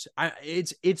violence?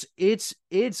 It's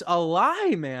a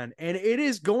lie, man, and it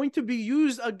is going to be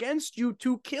used against you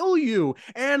to kill you.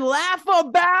 And laugh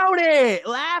about it,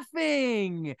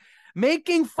 laughing,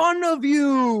 making fun of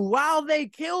you while they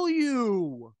kill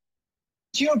you.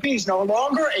 GOP is no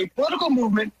longer a political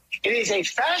movement. It is a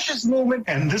fascist movement.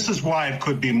 And this is why it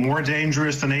could be more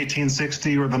dangerous than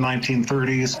 1860 or the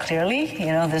 1930s. Clearly,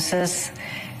 this is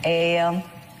a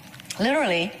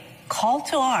literally call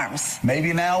to arms.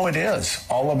 Maybe now it is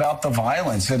all about the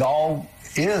violence. It all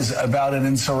is about an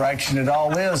insurrection. It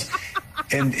all is.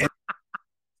 And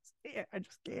I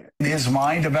just can't. In his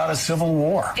mind about a civil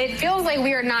war. It feels like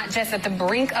we are not just at the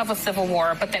brink of a civil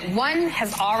war, but that one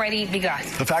has already begun.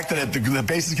 The fact that the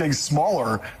base is getting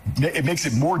smaller, it makes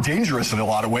it more dangerous in a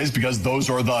lot of ways, because those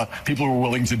are the people who are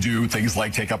willing to do things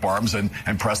like take up arms and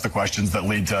press the questions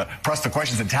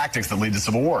and tactics that lead to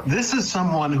civil war. This is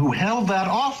someone who held that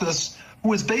office,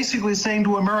 who is basically saying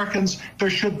to Americans, there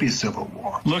should be civil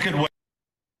war. Look at what.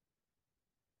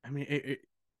 I mean,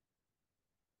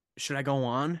 should I go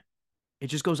on? It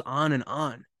just goes on and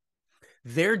on.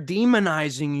 They're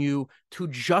demonizing you to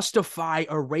justify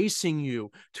erasing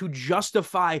you, to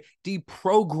justify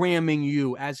deprogramming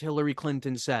you, as Hillary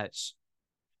Clinton says.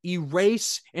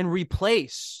 Erase and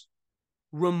replace.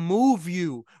 Remove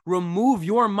you. Remove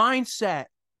your mindset.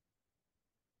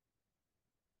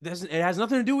 It has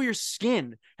nothing to do with your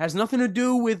skin. It has nothing to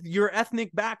do with your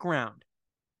ethnic background.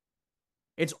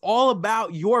 It's all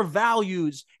about your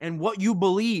values and what you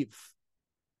believe.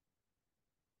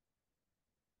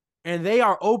 And they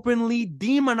are openly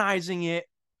demonizing it,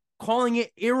 calling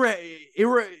it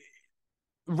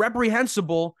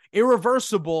reprehensible,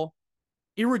 irreversible,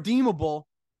 irredeemable,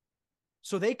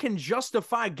 so they can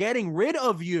justify getting rid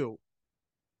of you.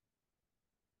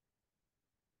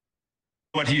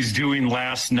 What he's doing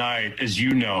last night, as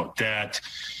you note, that,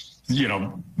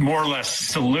 more or less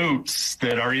salutes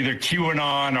that are either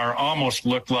QAnon or almost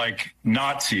look like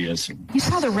Nazism. You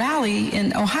saw the rally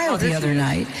in Ohio the other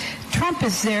night. Trump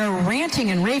is there ranting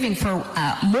and raving for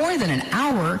more than an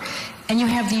hour, and you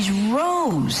have these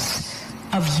rows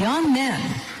of young men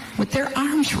with their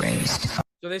arms raised.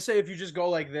 So they say if you just go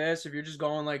like this, if you're just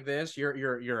going like this,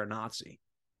 you're a Nazi.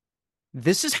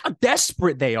 This is how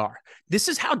desperate they are. This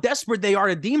is how desperate they are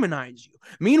to demonize you.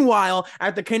 Meanwhile,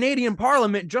 at the Canadian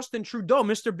Parliament, Justin Trudeau,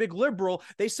 Mr. Big Liberal,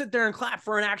 they sit there and clap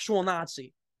for an actual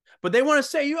Nazi. But they want to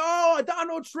say, oh,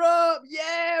 Donald Trump,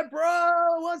 yeah,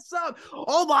 bro, what's up?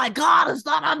 Oh my God, is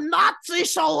that a Nazi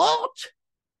salute?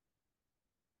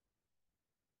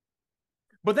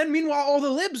 But then meanwhile, all the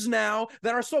libs now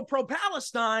that are so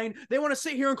pro-Palestine, they want to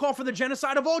sit here and call for the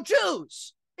genocide of all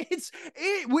Jews.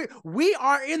 We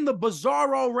are in the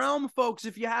bizarro realm, folks,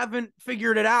 if you haven't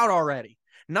figured it out already.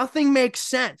 Nothing makes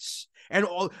sense. And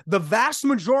the vast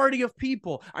majority of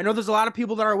people, I know there's a lot of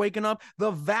people that are waking up, the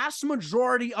vast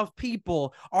majority of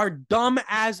people are dumb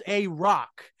as a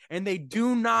rock, and they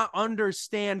do not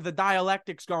understand the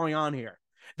dialectics going on here.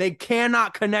 They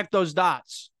cannot connect those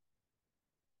dots.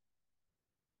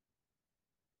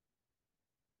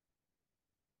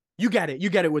 You get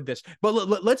it with this. But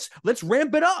let's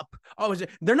ramp it up. Oh,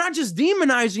 they're not just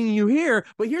demonizing you here,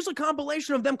 but here's a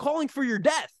compilation of them calling for your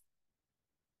death.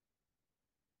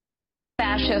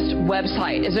 Fascist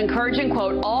website is encouraging,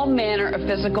 quote, all manner of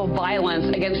physical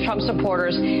violence against Trump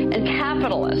supporters and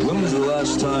capitalists. When was the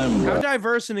last time? How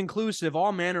diverse and inclusive,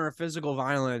 all manner of physical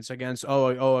violence against,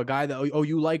 a guy that,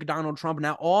 you like Donald Trump.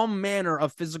 Now all manner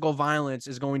of physical violence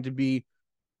is going to be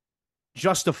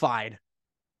justified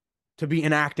to be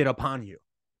enacted upon you.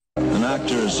 An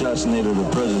actor assassinated a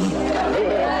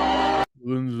president.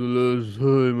 When's the last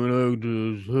time an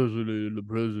actor assassinated the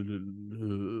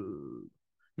president?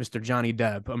 Mr. Johnny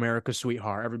Depp, America's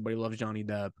sweetheart. Everybody loves Johnny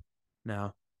Depp.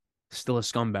 Now, still a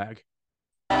scumbag.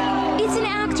 It's an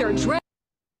actor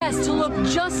dressed dressed to look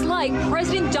just like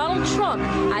President Donald Trump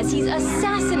as he's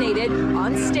assassinated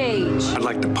on stage. I'd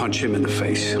like to punch him in the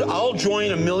face. I'll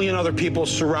join a million other people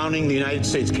surrounding the United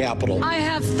States Capitol. I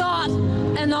have thought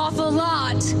an awful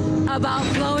lot about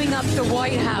blowing up the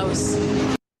White House.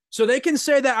 So they can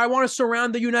say that I want to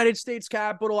surround the United States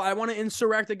Capitol. I want to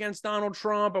insurrect against Donald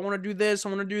Trump. I want to do this. I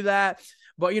want to do that.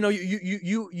 But, you know,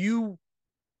 you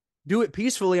do it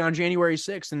peacefully on January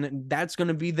 6th. And that's going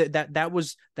to be that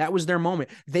was their moment.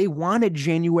 They wanted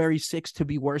January 6th to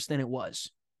be worse than it was.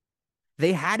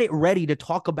 They had it ready to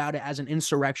talk about it as an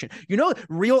insurrection. You know,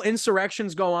 real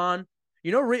insurrections go on.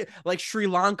 You know, like Sri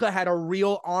Lanka had a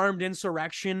real armed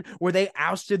insurrection where they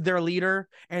ousted their leader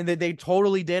and they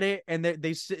totally did it. And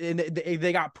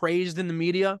they got praised in the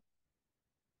media.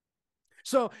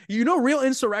 So, you know, real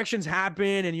insurrections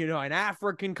happen. And, you know, in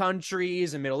African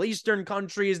countries and Middle Eastern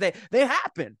countries, they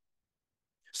happen.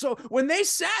 So when they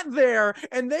sat there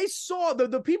and they saw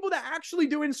the people that actually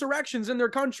do insurrections in their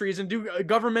countries and do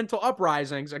governmental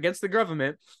uprisings against the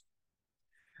government,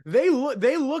 they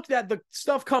looked at the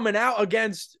stuff coming out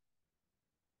against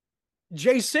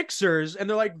J6ers and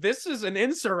they're like, this is an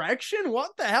insurrection?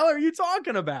 What the hell are you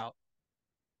talking about?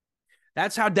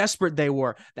 That's how desperate they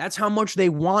were. That's how much they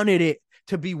wanted it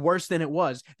to be worse than it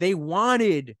was. They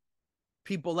wanted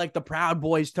people like the Proud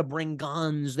Boys to bring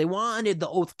guns. They wanted the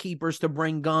Oath Keepers to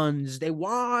bring guns. They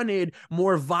wanted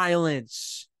more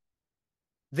violence.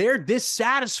 They're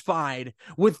dissatisfied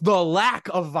with the lack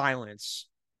of violence.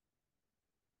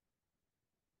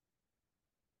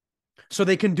 So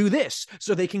they can do this.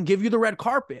 So they can give you the red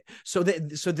carpet. So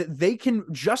that they can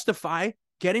justify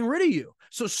getting rid of you.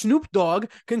 So Snoop Dogg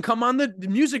can come on the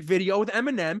music video with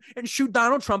Eminem and shoot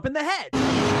Donald Trump in the head.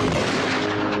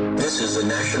 This is a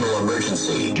national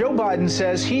emergency. Joe Biden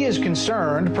says he is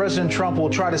concerned President Trump will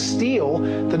try to steal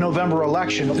the November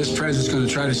election. This president's going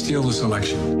to try to steal this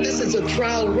election. This is a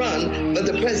trial run for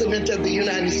the President of the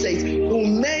United States, who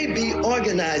may be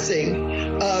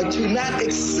organizing to not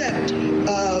accept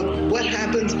what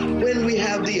happens when we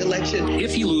have the election.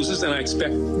 If he loses, and I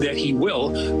expect that he will,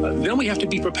 then we have to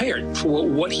be prepared for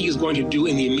what he is going to do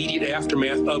in the immediate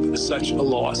aftermath of such a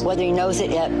loss. Whether he knows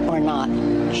it yet or not,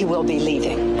 he will be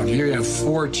leaving. Here you have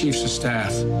 4 chiefs of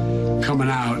staff coming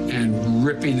out and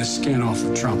ripping the skin off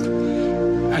of Trump.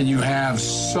 And you have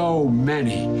so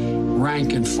many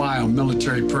rank and file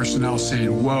military personnel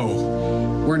saying,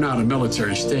 whoa, we're not a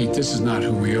military state. This is not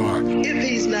who we are. If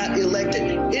he's not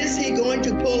elected, is he going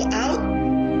to pull out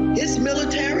his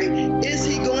military? Is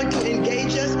he going to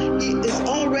engage us? He is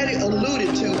already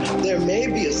alluded to there may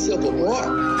be a civil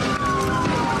war.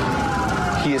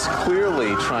 He is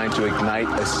clearly trying to ignite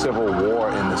a civil war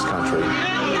in this country.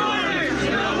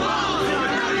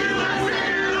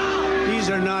 These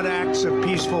are not acts of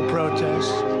peaceful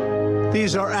protest.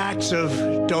 These are acts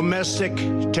of domestic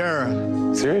terror.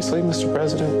 Seriously, Mr.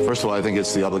 President? First of all, I think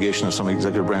it's the obligation of some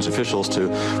executive branch officials to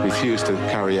refuse to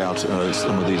carry out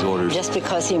some of these orders. Just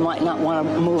because he might not want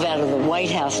to move out of the White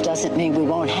House doesn't mean we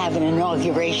won't have an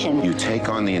inauguration. You take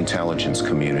on the intelligence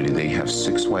community, they have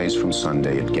 6 ways from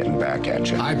Sunday at getting back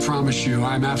at you. I promise you,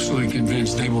 I'm absolutely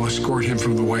convinced they will escort him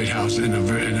from the White House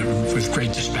with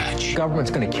great dispatch. The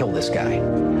government's going to kill this guy.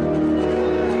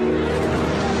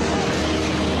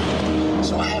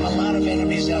 So I have a lot of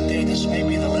enemies out there. This may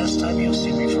be the last time you'll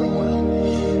see me for a while.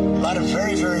 A lot of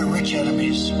very, very rich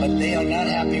enemies, but they are not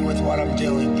happy with what I'm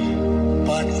doing.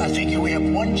 But I figure we have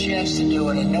one chance to do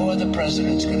it, and no other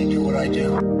president's going to do what I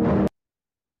do.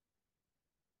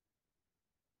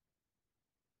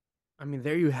 I mean,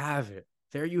 there you have it.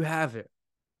 There you have it.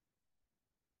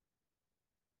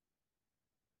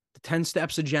 The 10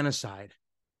 steps of genocide.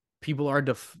 People are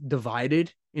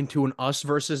divided into an us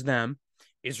versus them.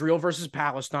 Israel versus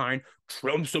Palestine,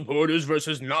 Trump supporters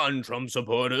versus non-Trump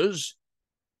supporters.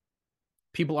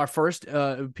 People are forced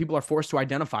to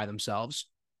identify themselves.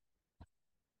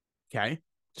 Okay.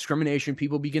 Discrimination.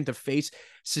 People begin to face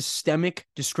systemic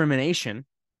discrimination.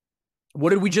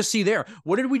 What did we just see there?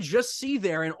 What did we just see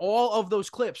there in all of those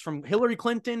clips, from Hillary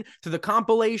Clinton to the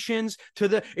compilations to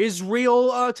the Israel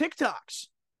TikToks?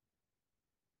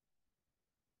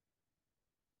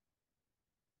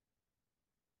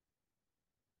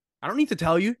 I don't need to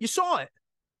tell you. You saw it.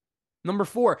 Number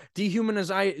 4,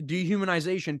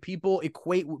 dehumanization. People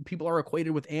are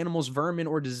equated with animals, vermin,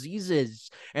 or diseases.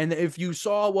 And if you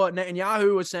saw what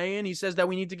Netanyahu was saying, he says that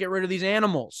we need to get rid of these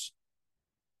animals.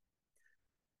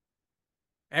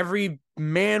 Every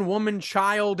man, woman,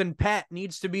 child, and pet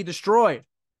needs to be destroyed.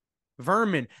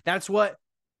 Vermin. That's what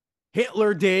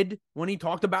Hitler did when he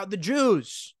talked about the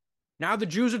Jews. Now the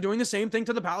Jews are doing the same thing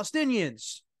to the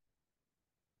Palestinians.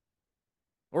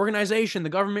 Organization, the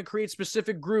government creates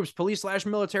specific groups,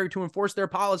 police/military, to enforce their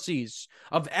policies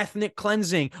of ethnic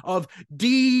cleansing, of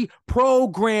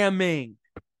deprogramming.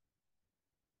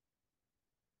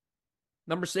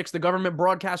 Number 6, the government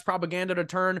broadcasts propaganda to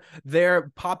turn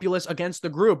their populace against the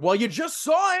group. Well, you just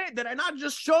saw it. Did I not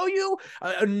just show you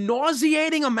a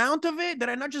nauseating amount of it? Did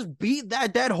I not just beat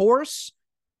that dead horse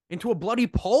into a bloody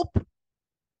pulp?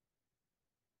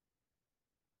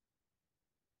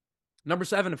 Number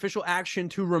 7, official action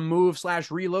to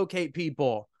remove/relocate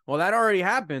people. Well, that already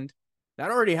happened. That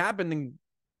already happened. And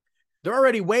they're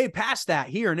already way past that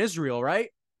here in Israel, right?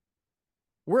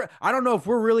 I don't know if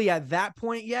we're really at that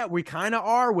point yet. We kind of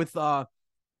are with the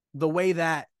way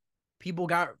that people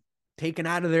got taken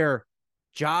out of their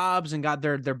jobs and got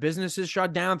their businesses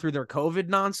shut down through their COVID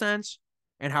nonsense,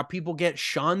 and how people get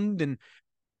shunned and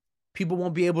people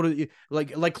won't be able to,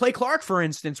 like Clay Clark, for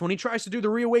instance, when he tries to do the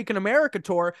Reawaken America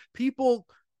tour, people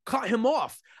cut him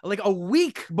off like a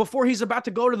week before he's about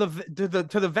to go to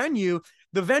the venue.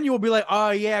 The venue will be like,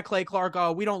 "Oh yeah, Clay Clark,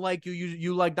 we don't like you.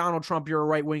 You like Donald Trump. You're a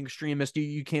right-wing extremist.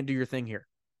 You can't do your thing here."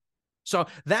 So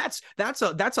that's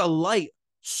a light,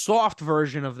 soft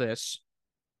version of this.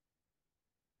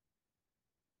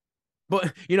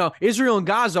 But Israel and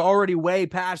Gaza already way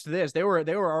past this. They were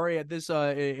already at this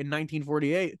in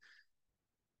 1948.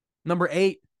 Number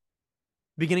 8,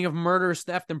 beginning of murder,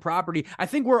 theft, and property. I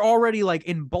think we're already like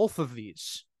in both of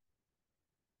these.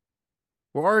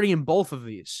 We're already in both of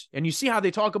these. And you see how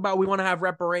they talk about, we want to have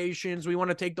reparations, we want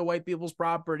to take the white people's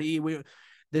property,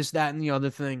 this, that, and the other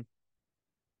thing.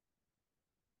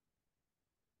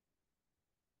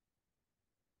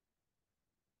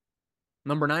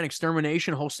 Number 9,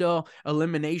 extermination, wholesale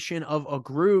elimination of a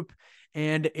group,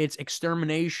 and it's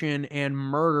extermination and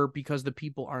murder because the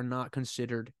people are not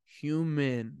considered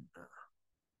human.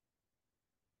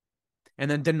 And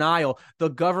then denial. The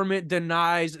government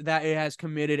denies that it has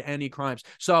committed any crimes.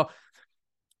 So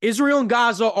Israel and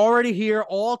Gaza already here,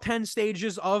 all 10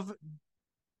 stages of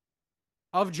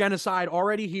genocide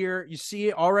already here. You see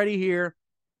it already here.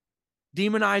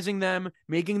 Demonizing them,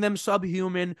 making them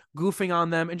subhuman, goofing on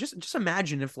them. And just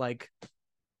imagine if, like,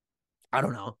 I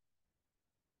don't know,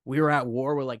 we were at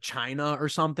war with like China or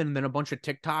something, and then a bunch of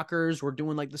TikTokers were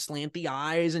doing like the slanty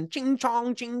eyes and ching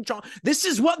chong, ching chong. This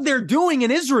is what they're doing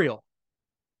in Israel.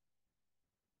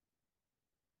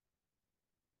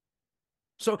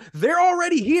 So they're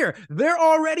already here. They're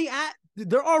already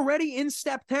in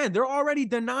step 10. They're already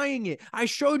denying it. I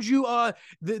showed you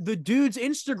the dude's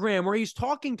Instagram where he's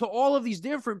talking to all of these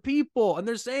different people and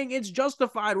they're saying it's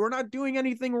justified. We're not doing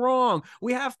anything wrong.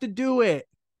 We have to do it.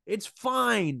 It's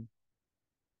fine.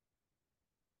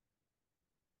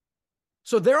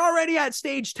 So they're already at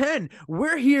stage 10.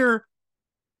 We're here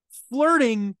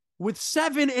flirting with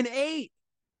 7 and 8.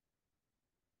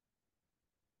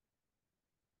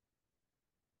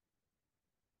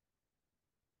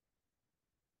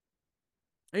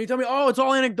 And you tell me, oh, it's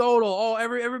all anecdotal. Oh,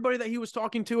 everybody that he was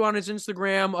talking to on his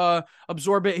Instagram,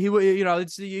 absorb it.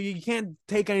 You can't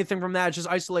take anything from that. It's just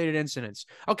isolated incidents.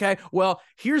 Okay, well,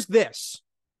 here's this.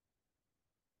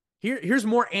 Here's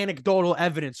more anecdotal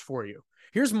evidence for you.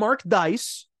 Here's Mark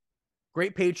Dice,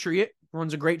 great patriot,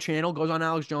 runs a great channel, goes on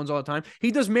Alex Jones all the time.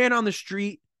 He does Man on the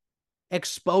Street,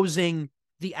 exposing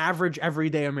the average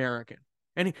everyday American.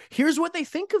 And here's what they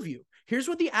think of you. Here's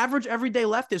what the average everyday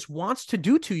leftist wants to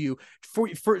do to you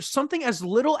for something as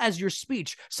little as your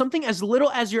speech, something as little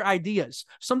as your ideas,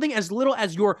 something as little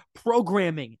as your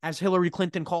programming, as Hillary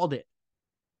Clinton called it.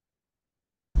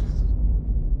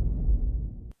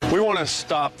 We want to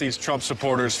stop these Trump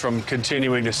supporters from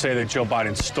continuing to say that Joe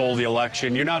Biden stole the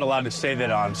election. You're not allowed to say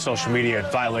that on social media.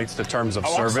 It violates the terms of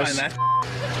service.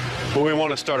 But we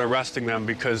want to start arresting them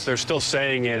because they're still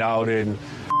saying it out in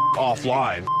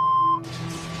offline.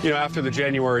 After the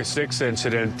January 6th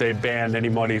incident, they banned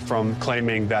anybody from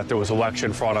claiming that there was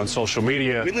election fraud on social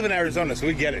media. We live in Arizona, so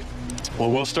we get it. Well,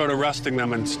 we'll start arresting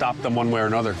them and stop them one way or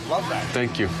another. Love that.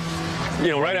 Thank you.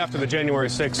 Right after the January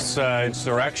 6th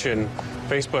insurrection,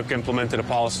 Facebook implemented a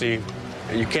policy.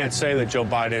 You can't say that Joe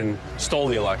Biden stole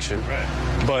the election,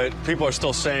 right. But people are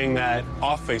still saying that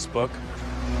off Facebook.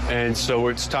 And so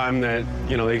it's time that,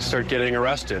 they start getting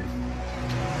arrested.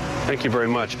 Thank you very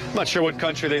much. I'm not sure what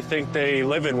country they think they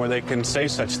live in where they can say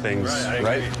such things,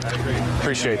 right? I agree.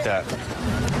 Appreciate that.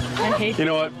 You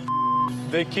know what?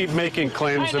 They keep making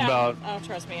claims about... Oh,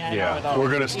 trust me, I know it all. We're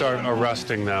going to start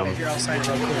arresting them.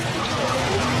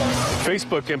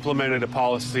 Facebook implemented a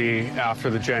policy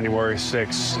after the January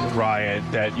 6th riot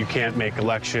that you can't make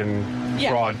election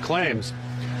fraud claims.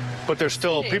 But there's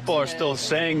still, people are still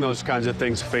saying those kinds of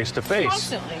things face to face.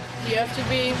 Constantly. You have to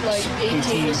be like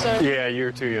 18 or so. Yeah,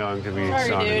 you're too young to be Sorry,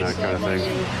 sounding dude, that kind of thing.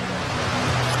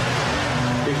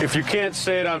 If you can't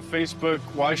say it on Facebook,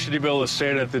 why should you be able to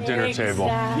say it at the dinner table?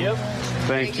 Yep.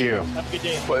 Thank you. Have a good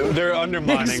day. They're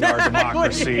undermining our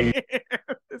democracy.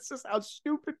 This is how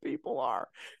stupid people are.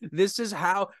 This is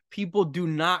how people do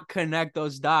not connect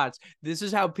those dots. This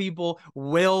is how people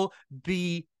will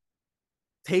be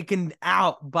taken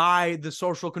out by the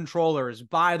social controllers,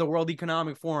 by the World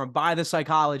Economic Forum, by the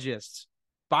psychologists,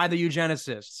 by the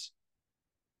eugenicists.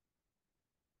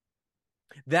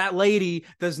 That lady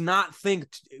does not think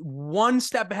one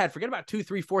step ahead. Forget about 2,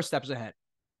 3, 4 steps ahead.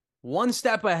 One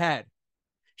step ahead.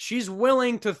 She's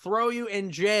willing to throw you in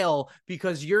jail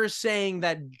because you're saying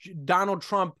that Donald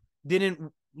Trump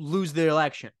didn't lose the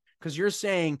election, because you're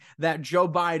saying that Joe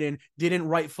Biden didn't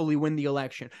rightfully win the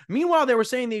election. Meanwhile, they were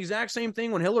saying the exact same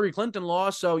thing when Hillary Clinton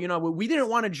lost. So, you know, we didn't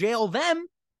want to jail them.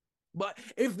 But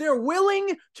if they're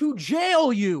willing to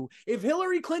jail you, if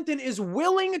Hillary Clinton is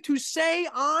willing to say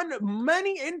on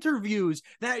many interviews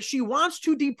that she wants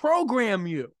to deprogram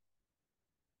you,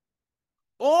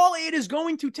 all it is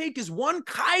going to take is one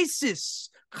crisis.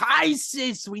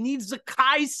 Crisis. We need the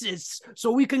crisis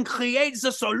so we can create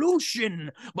the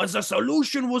solution. But the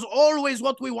solution was always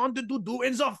what we wanted to do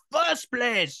in the first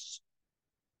place.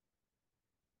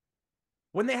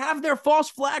 When they have their false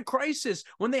flag crisis,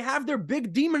 when they have their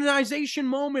big demonization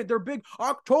moment, their big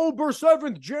October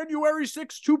 7th, January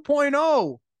 6th,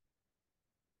 2.0.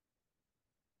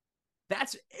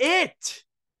 That's it.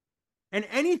 And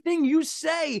anything you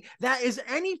say that is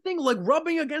anything like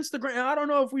rubbing against the ground, I don't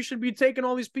know if we should be taking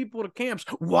all these people to camps.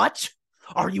 What?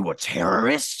 Are you a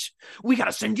terrorist? We got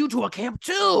to send you to a camp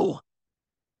too.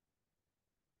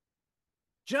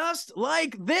 Just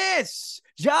like this.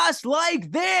 Just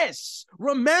like this.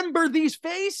 Remember these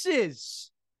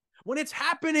faces. When it's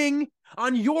happening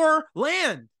on your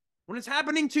land, when it's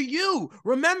happening to you,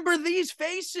 remember these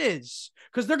faces,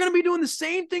 because they're going to be doing the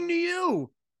same thing to you.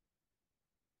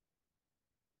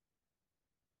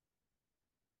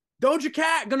 Doja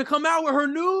Cat going to come out with her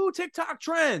new TikTok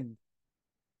trend.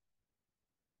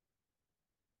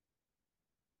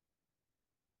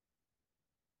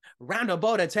 Round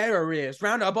about a terrorist,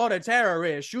 round about a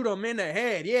terrorist, shoot him in the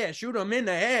head, yeah, shoot him in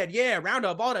the head, yeah, round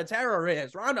about a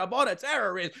terrorist, round about a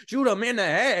terrorist, shoot him in the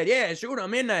head, yeah, shoot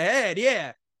him in the head,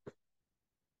 yeah.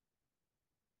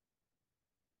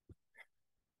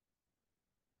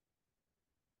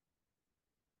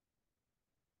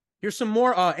 Here's some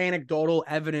more anecdotal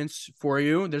evidence for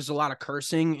you. There's a lot of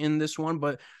cursing in this one,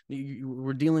 but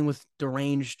we're dealing with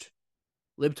deranged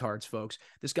libtards, folks.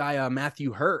 This guy,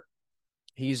 Matthew Hurt,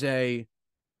 he's a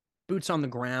boots on the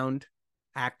ground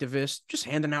activist, just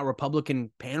handing out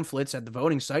Republican pamphlets at the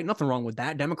voting site. Nothing wrong with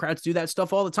that. Democrats do that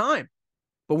stuff all the time.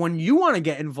 But when you want to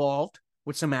get involved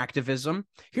with some activism,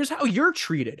 here's how you're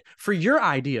treated for your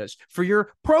ideas, for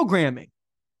your programming.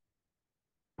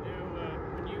 When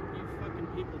you fucking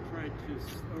people tried to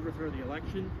overthrow the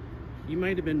election, you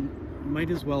might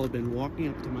as well have been walking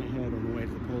up to my head on the way to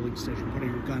the polling station, putting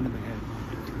a gun to my head,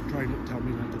 trying to tell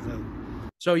me not to vote.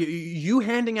 So you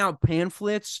handing out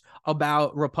pamphlets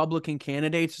about Republican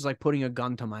candidates is like putting a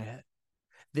gun to my head.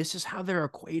 This is how they're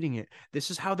equating it.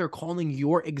 This is how they're calling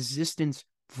your existence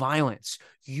violence.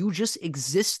 You just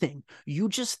existing, you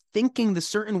just thinking the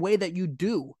certain way that you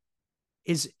do,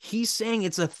 is he's saying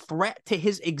it's a threat to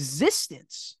his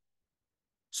existence.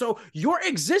 So your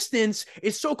existence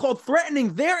is so-called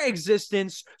threatening their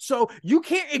existence, so you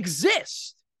can't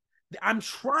exist. I'm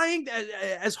trying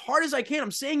as hard as I can.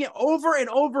 I'm saying it over and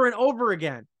over and over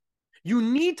again. You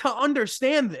need to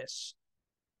understand this.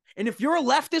 And if you're a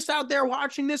leftist out there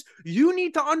watching this, you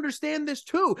need to understand this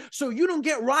too, so you don't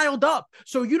get riled up,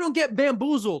 so you don't get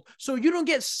bamboozled, so you don't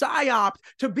get psyoped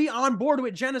to be on board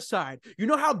with genocide. You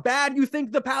know how bad you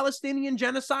think the Palestinian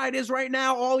genocide is right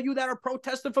now, all you that are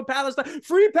protesting for Palestine,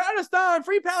 free Palestine,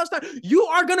 free Palestine. You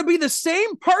are going to be the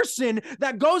same person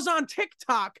that goes on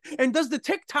TikTok and does the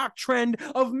TikTok trend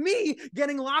of me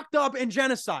getting locked up and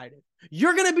genocided.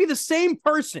 You're going to be the same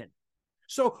person.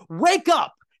 So wake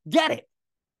up, get it.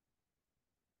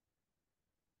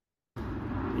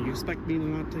 You expect me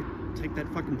not to take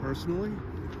that fucking personally?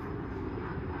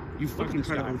 You fucking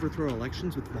try to overthrow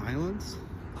elections with violence?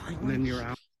 And then you're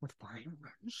out. With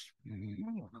violence?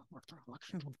 Overthrow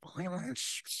elections with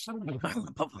violence?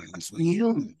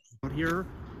 Out here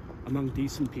among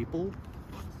decent people.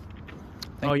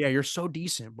 Oh, yeah, you're so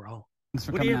decent, bro.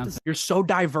 You're so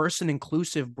diverse and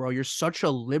inclusive, bro. You're such a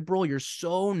liberal. You're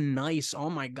so nice. Oh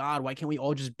my God. Why can't we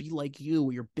all just be like you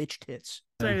with your bitch tits?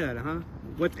 Say that, huh?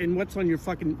 What are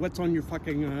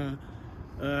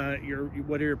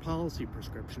your policy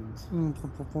prescriptions?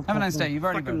 Have a nice day. You've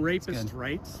already fucking rapist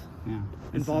rights. Yeah.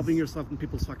 Involving yourself in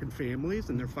people's fucking families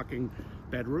and their fucking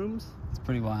bedrooms. It's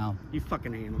pretty wild. You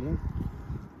fucking animal.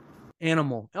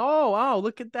 Animal. Oh, wow.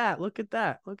 Look at that. Look at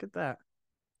that. Look at that.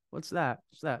 What's that?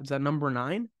 Is that number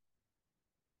 9?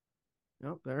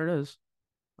 Nope, there it is.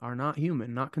 Are not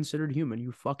human, not considered human,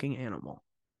 you fucking animal.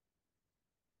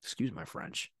 Excuse my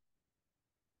French.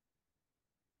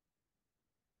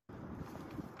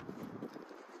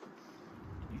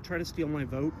 You try to steal my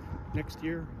vote next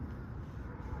year,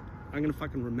 I'm gonna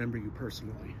fucking remember you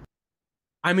personally.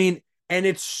 I mean, and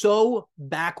it's so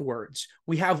backwards.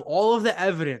 We have all of the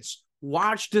evidence.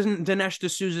 Watch Dinesh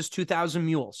D'Souza's 2,000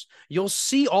 Mules. You'll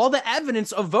see all the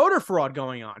evidence of voter fraud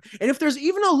going on. And if there's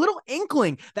even a little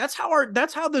inkling, that's how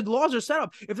the laws are set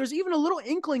up. If there's even a little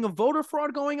inkling of voter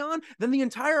fraud going on, then the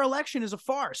entire election is a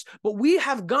farce. But we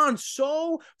have gone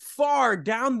so far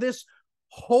down this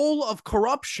hole of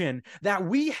corruption that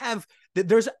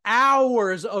there's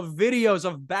hours of videos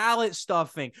of ballot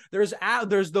stuffing. There's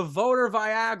the voter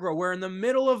Viagra, where in the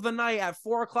middle of the night at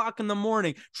 4 o'clock in the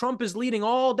morning, Trump is leading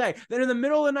all day. Then in the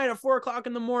middle of the night at 4 o'clock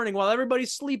in the morning, while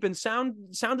everybody's sleeping, sound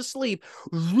asleep,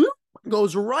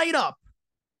 goes right up.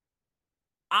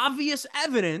 Obvious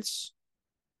evidence.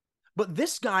 But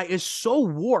this guy is so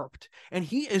warped, and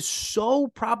he is so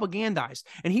propagandized,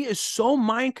 and he is so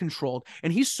mind controlled,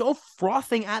 and he's so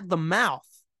frothing at the mouth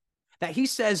that he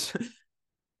says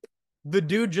the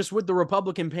dude just with the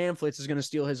Republican pamphlets is going to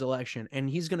steal his election, and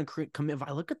he's going to commit.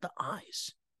 Look at the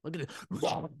eyes. Look at it.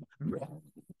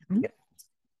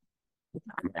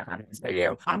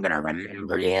 I'm going to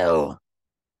remember you,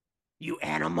 you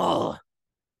animal.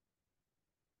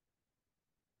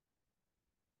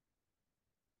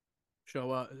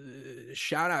 So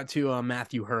shout out to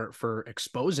Matthew Hurt for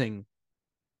exposing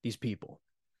these people.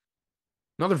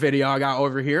 Another video I got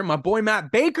over here. My boy Matt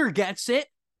Baker gets it.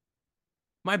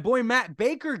 My boy Matt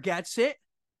Baker gets it.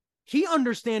 He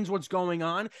understands what's going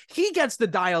on. He gets the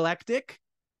dialectic.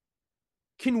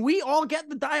 Can we all get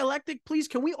the dialectic, please?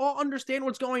 Can we all understand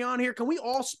what's going on here? Can we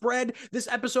all spread this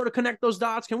episode to connect those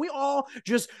dots? Can we all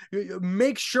just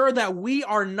make sure that we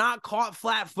are not caught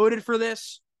flat-footed for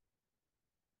this?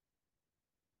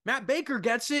 Matt Baker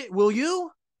gets it. Will you?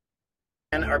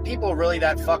 And are people really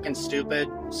that fucking stupid?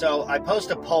 So I post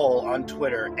a poll on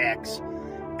Twitter, X,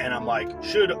 and I'm like,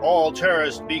 should all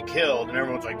terrorists be killed? And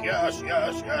everyone's like, yes,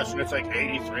 yes, yes. And it's like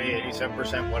 83,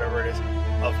 87%, whatever it is,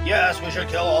 of yes, we should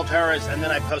kill all terrorists. And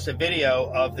then I post a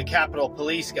video of the Capitol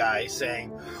Police guy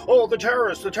saying, oh, the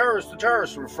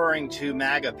terrorists, referring to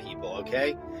MAGA people,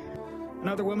 okay?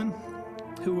 Another woman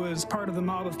who was part of the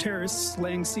mob of terrorists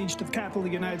laying siege to the Capitol of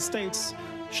the United States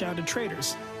shouted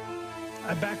traitors.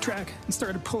 I backtracked and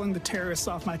started pulling the terrorists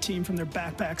off my team from their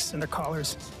backpacks and their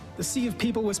collars. The sea of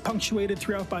people was punctuated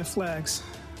throughout by flags,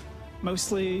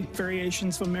 mostly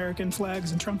variations of American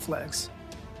flags and Trump flags.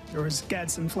 There was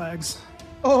Gadsden flags.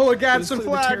 Oh, a Gadsden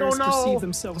flag, oh no! Perceive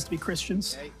themselves to be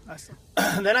Christians.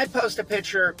 Okay. Then I post a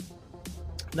picture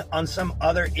on some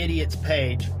other idiot's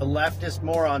page, a leftist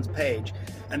moron's page,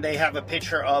 and they have a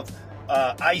picture of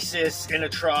ISIS in a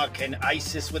truck and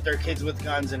ISIS with their kids with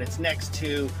guns, and it's next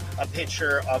to a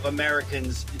picture of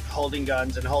Americans holding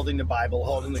guns and holding the Bible,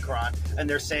 holding the Quran, and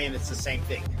they're saying it's the same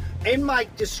thing. In my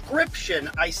description,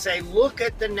 I say, look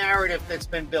at the narrative that's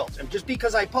been built. And just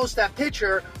because I post that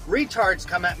picture, retards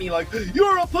come at me like,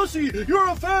 you're a pussy, you're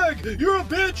a fag, you're a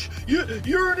bitch,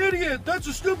 you're an idiot, that's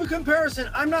a stupid comparison.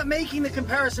 I'm not making the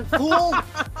comparison, fool.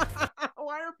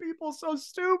 Why are people so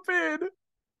stupid?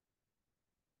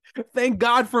 Thank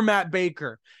God for Matt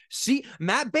Baker. See,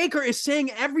 Matt Baker is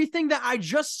saying everything that I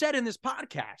just said in this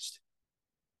podcast.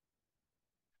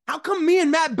 How come me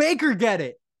and Matt Baker get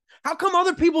it? How come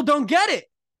other people don't get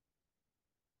it?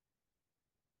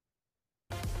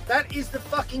 That is the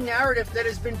fucking narrative that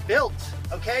has been built,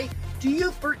 okay? Do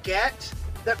you forget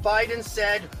that Biden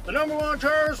said the number one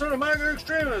terrorist are the MAGA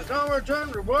extremists, number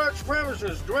one white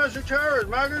supremacists, domestic terrorists,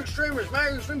 MAGA extremists,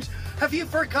 MAGA extremists? Have you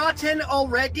forgotten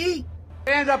already?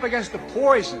 Stand up against the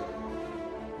poison.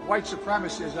 White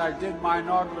supremacy, as I did my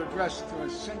inaugural address, to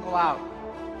single out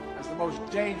as the most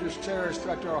dangerous terrorist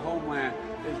threat to our homeland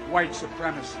is white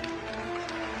supremacy.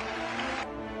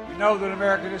 We know that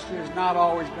American history has not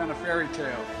always been a fairy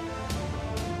tale.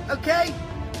 Okay?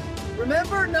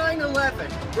 Remember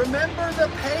 9/11. Remember the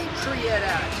Patriot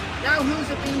Act. Now who's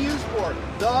it being used for?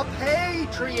 The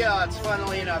Patriots,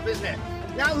 funnily enough, isn't it?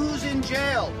 Now who's in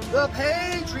jail? The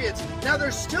Patriots. Now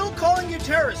they're still calling you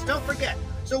terrorists, don't forget.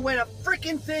 So when a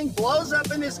freaking thing blows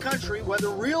up in this country, whether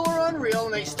real or unreal,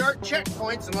 and they start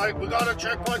checkpoints and like, we got a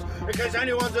checkpoint because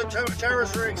anyone's a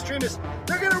terrorist or extremist,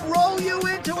 they're gonna roll you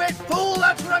into it, fool.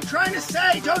 That's what I'm trying to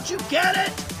say. Don't you get it?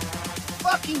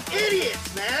 Fucking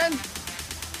idiots, man.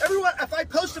 Everyone, if I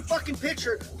post a fucking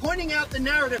picture pointing out the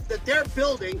narrative that they're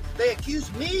building, they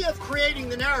accuse me of creating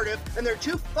the narrative, and they're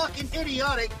too fucking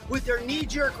idiotic with their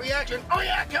knee-jerk reaction. Oh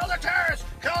yeah, kill the terrorists!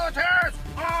 Kill the terrorists!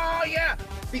 Oh yeah!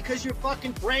 Because you're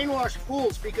fucking brainwashed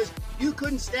fools, because you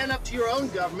couldn't stand up to your own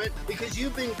government, because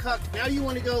you've been cucked. Now you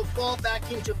want to go fall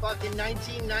back into fucking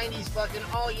 1990s fucking,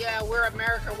 oh yeah, we're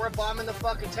America, we're bombing the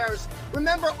fucking terrorists.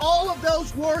 Remember, all of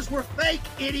those wars were fake,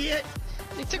 idiot!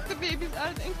 They took the babies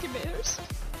out of the incubators.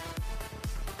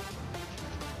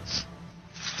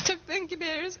 Took the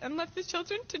incubators and left the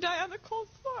children to die on the cold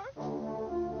floor.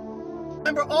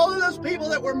 Remember, all of those people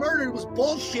that were murdered was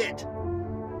bullshit.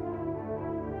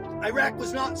 Iraq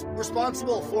was not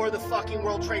responsible for the fucking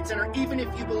World Trade Center, even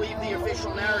if you believe the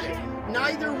official narrative.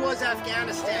 Neither was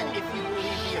Afghanistan, if you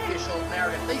believe the official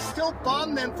narrative. They still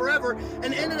bombed them forever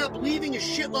and ended up leaving a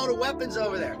shitload of weapons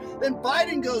over there. Then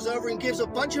Biden goes over and gives a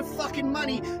bunch of fucking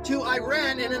money to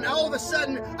Iran, and then all of a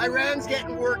sudden, Iran's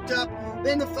getting worked up.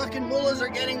 Then the fucking mullahs are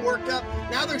getting worked up.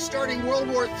 Now they're starting World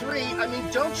War III. I mean,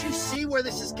 don't you see where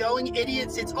this is going,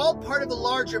 idiots? It's all part of a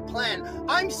larger plan.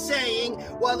 I'm saying,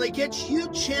 while they get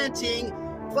you chanting,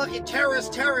 fucking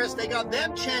terrorists, they got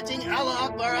them chanting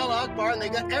Allah Akbar, and they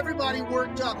got everybody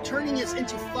worked up, turning us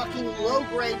into fucking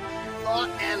low-grade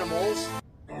thought animals.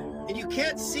 And you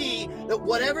can't see that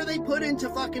whatever they put into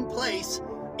fucking place,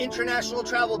 international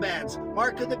travel bans,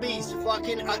 mark of the beast,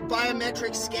 fucking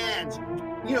biometric scans.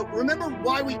 You know, remember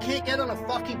why we can't get on a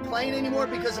fucking plane anymore?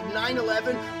 Because of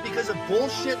 9/11, because of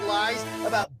bullshit lies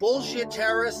about bullshit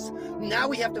terrorists. Now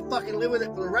we have to fucking live with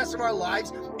it for the rest of our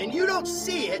lives, and you don't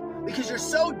see it because you're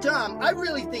so dumb. I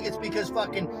really think it's because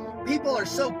fucking people are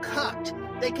so cucked.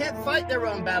 They can't fight their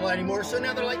own battle anymore, so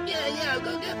now they're like, yeah,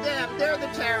 go get them. They're the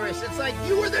terrorists. It's like,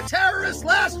 you were the terrorists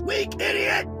last week,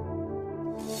 idiot!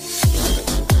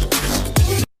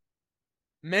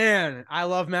 Man, I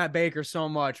love Matt Baker so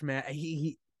much, man.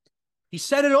 He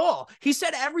said it all. He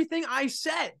said everything I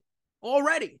said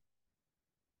already.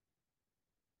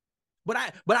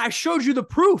 But I showed you the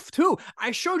proof too.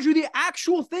 I showed you the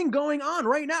actual thing going on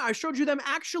right now. I showed you them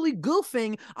actually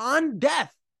goofing on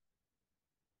death.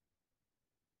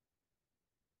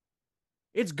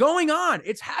 It's going on.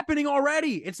 It's happening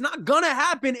already. It's not gonna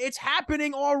happen. It's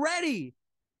happening already.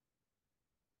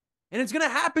 And it's gonna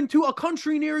happen to a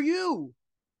country near you.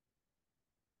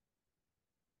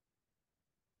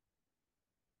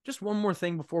 Just one more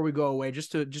thing before we go away,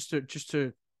 just to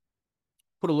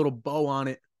put a little bow on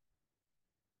it.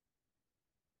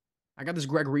 I got this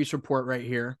Greg Reese report right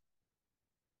here,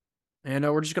 and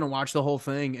we're just gonna watch the whole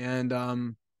thing.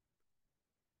 And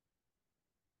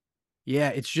yeah,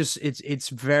 it's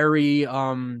very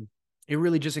it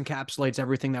really just encapsulates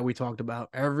everything that we talked about,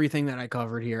 everything that I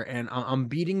covered here. And I'm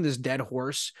beating this dead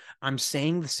horse. I'm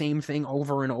saying the same thing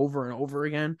over and over and over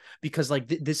again because like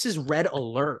this is red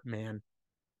alert, man.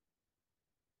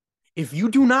 If you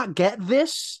do not get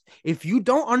this, if you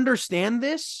don't understand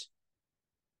this,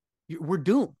 we're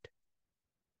doomed.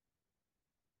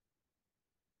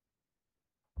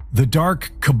 The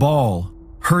dark cabal,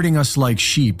 herding us like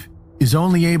sheep, is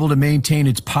only able to maintain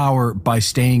its power by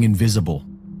staying invisible.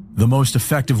 The most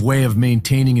effective way of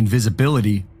maintaining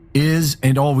invisibility is,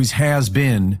 and always has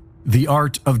been, the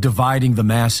art of dividing the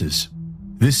masses.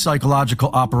 This psychological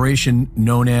operation,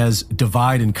 known as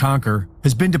divide and conquer,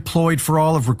 has been deployed for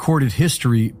all of recorded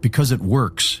history because it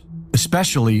works,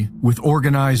 especially with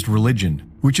organized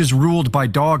religion, which is ruled by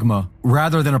dogma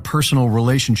rather than a personal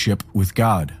relationship with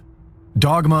God.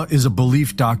 Dogma is a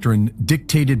belief doctrine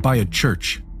dictated by a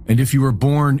church, and if you are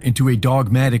born into a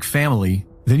dogmatic family,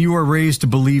 then you are raised to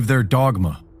believe their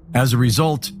dogma. As a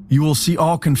result, you will see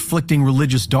all conflicting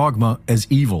religious dogma as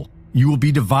evil. You will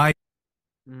be divided.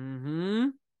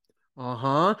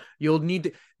 You'll need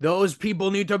to, those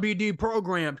people need to be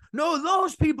deprogrammed. No,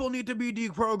 those people need to be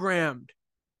deprogrammed.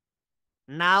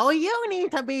 No, you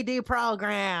need to be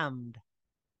deprogrammed.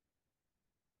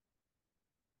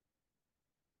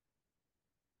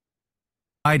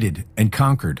 Divided and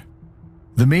conquered.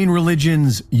 The main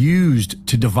religions used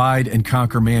to divide and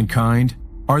conquer mankind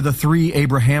are the three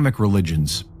Abrahamic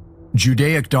religions.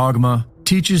 Judaic dogma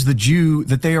teaches the Jew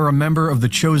that they are a member of the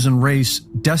chosen race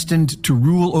destined to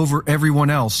rule over everyone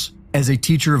else as a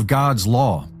teacher of God's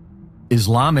law.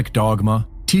 Islamic dogma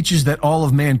teaches that all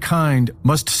of mankind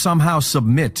must somehow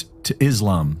submit to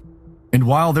Islam. And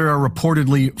while there are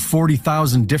reportedly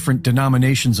 40,000 different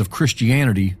denominations of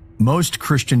Christianity, most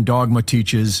Christian dogma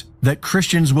teaches that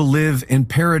Christians will live in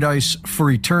paradise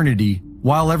for eternity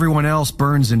while everyone else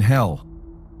burns in hell.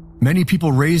 Many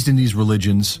people raised in these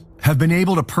religions have been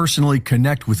able to personally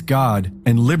connect with God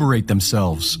and liberate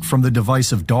themselves from the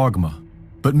device of dogma,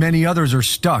 but many others are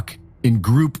stuck in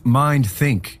group mind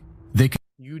think.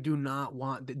 You do not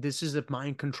want, this is a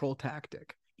mind control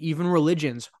tactic. Even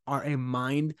religions are a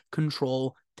mind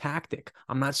control tactic.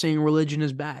 I'm not saying religion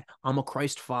is bad. I'm a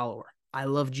Christ follower. I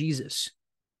love Jesus.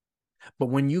 But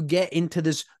when you get into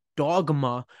this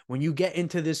dogma, when you get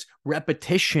into this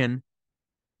repetition,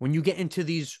 when you get into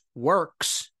these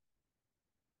works,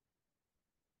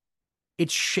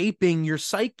 it's shaping your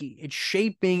psyche. It's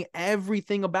shaping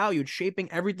everything about you. It's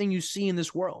shaping everything you see in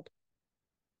this world.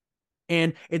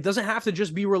 And it doesn't have to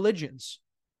just be religions.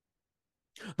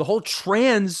 The whole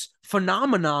trans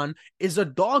phenomenon is a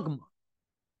dogma.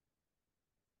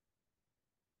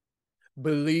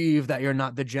 Believe that you're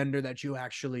not the gender that you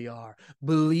actually are.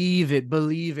 Believe it.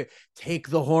 Believe it. Take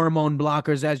the hormone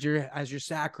blockers as your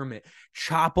sacrament.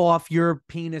 Chop off your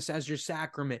penis as your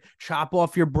sacrament. Chop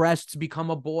off your breasts, become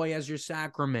a boy as your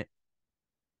sacrament.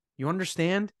 You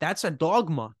understand? That's a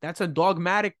dogma. That's a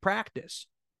dogmatic practice.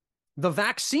 The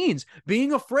vaccines,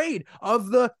 being afraid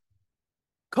of the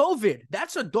COVID,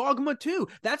 that's a dogma too.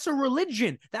 That's a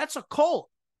religion. That's a cult.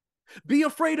 Be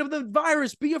afraid of the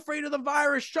virus. Be afraid of the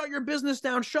virus. Shut your business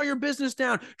down. Shut your business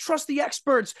down. Trust the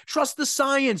experts. Trust the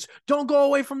science. Don't go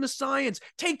away from the science.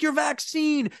 Take your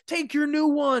vaccine. Take your new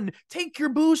one. Take your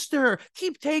booster.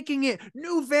 Keep taking it.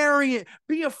 New variant.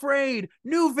 Be afraid.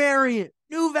 New variant.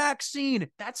 New vaccine.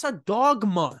 That's a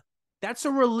dogma. That's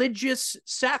a religious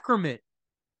sacrament.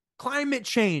 Climate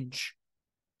change.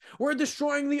 We're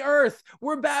destroying the earth.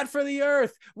 We're bad for the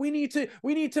earth. We need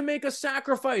to make a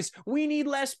sacrifice. We need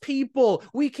less people.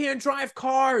 We can't drive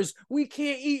cars. We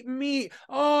can't eat meat.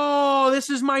 Oh, this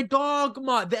is my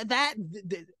dogma. That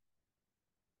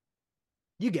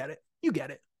you get it. You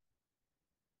get it.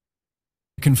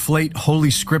 Conflate Holy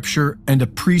Scripture and a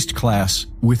priest class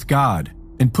with God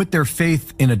and put their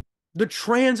faith in a the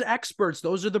trans experts,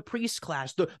 those are the priest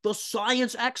class. The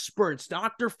science experts,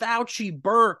 Dr. Fauci,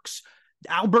 Birx,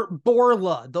 Albert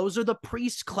Bourla, those are the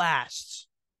priest class.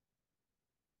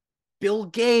 Bill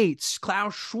Gates,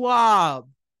 Klaus Schwab.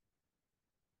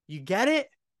 You get it?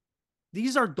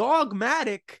 These are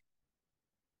dogmatic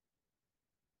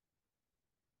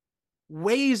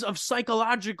ways of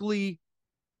psychologically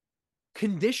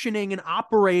conditioning and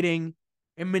operating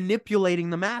and manipulating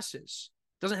the masses.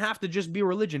 Doesn't have to just be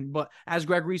religion, but as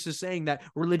Greg Reese is saying, that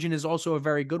religion is also a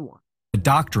very good one. A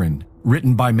doctrine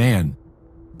written by man.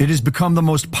 It has become the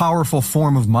most powerful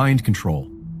form of mind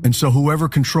control, and so whoever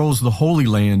controls the Holy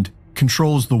Land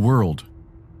controls the world.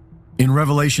 In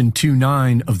Revelation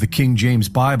 2:9 of the King James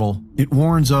Bible, it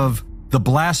warns of the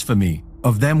blasphemy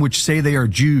of them which say they are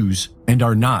Jews and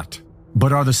are not,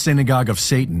 but are the synagogue of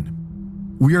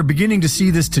Satan. We are beginning to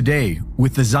see this today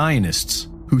with the Zionists,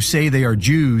 who say they are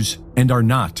Jews and are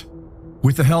not.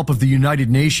 With the help of the United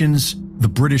Nations, the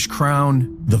British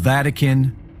Crown, the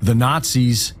Vatican, the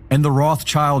Nazis, and the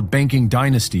Rothschild banking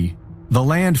dynasty, the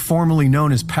land formerly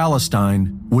known as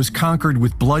Palestine was conquered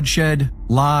with bloodshed,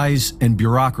 lies, and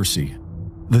bureaucracy.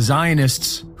 The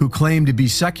Zionists, who claim to be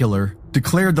secular,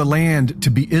 declared the land to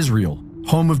be Israel,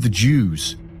 home of the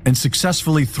Jews, and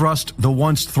successfully thrust the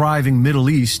once thriving Middle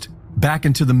East back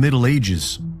into the Middle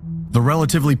Ages. The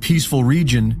relatively peaceful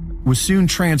region was soon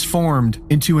transformed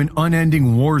into an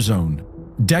unending war zone.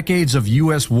 Decades of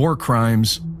U.S. war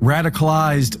crimes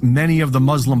radicalized many of the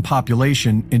Muslim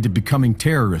population into becoming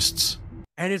terrorists.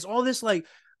 And it's all this like,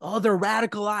 oh, they're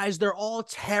radicalized. They're all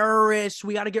terrorists.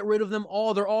 We got to get rid of them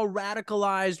all. They're all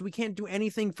radicalized. We can't do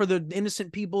anything for the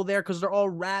innocent people there because they're all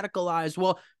radicalized.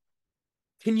 Well,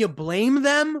 can you blame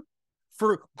them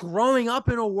for growing up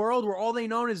in a world where all they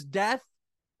know is death?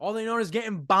 All they know is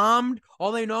getting bombed.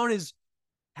 All they know is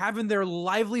having their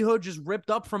livelihood just ripped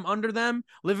up from under them,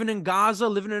 living in Gaza,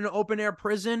 living in an open-air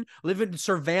prison, living in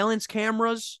surveillance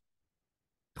cameras,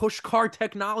 push car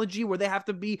technology where they have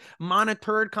to be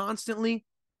monitored constantly.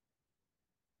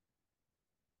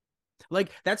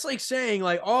 Like, that's like saying,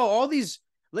 like, oh, all these,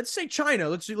 let's say China,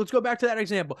 let's go back to that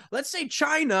example. Let's say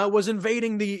China was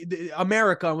invading the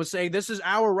America and was saying, this is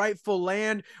our rightful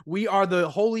land. We are the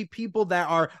holy people that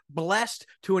are blessed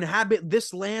to inhabit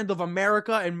this land of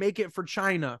America and make it for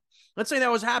China. Let's say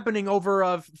that was happening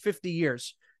over 50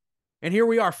 years. And here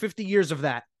we are, 50 years of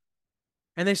that.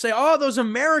 And they say, oh, those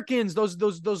Americans,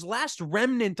 those last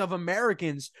remnant of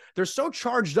Americans, they're so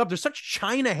charged up. They're such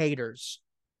China haters.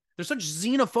 They're such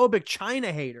xenophobic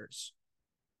China haters.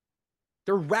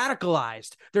 They're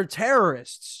radicalized. They're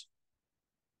terrorists.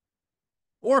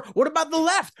 Or what about the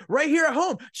left right here at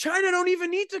home? China don't even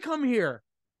need to come here.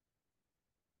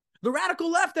 The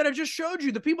radical left that I just showed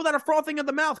you, the people that are frothing at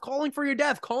the mouth, calling for your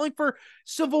death, calling for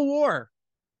civil war.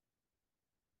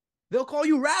 They'll call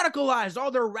you radicalized. Oh,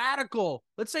 they're radical.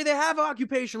 Let's say they have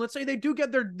occupation. Let's say they do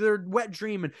get their wet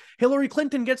dream and Hillary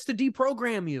Clinton gets to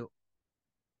deprogram you.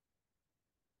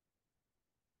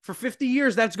 For 50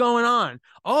 years, that's going on.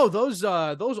 Oh, those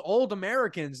old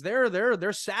Americans,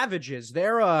 they're savages.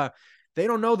 They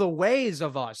don't know the ways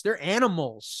of us. They're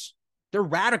animals. They're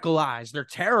radicalized. They're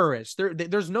terrorists.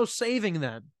 There's no saving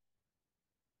them.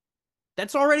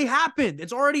 That's already happened.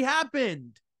 It's already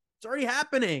happened. It's already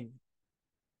happening.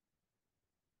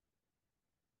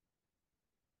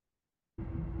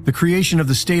 The creation of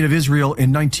the State of Israel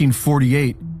in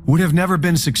 1948 would have never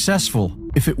been successful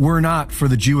if it were not for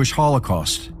the Jewish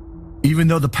Holocaust. Even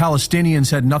though the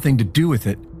Palestinians had nothing to do with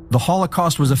it, the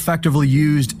Holocaust was effectively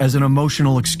used as an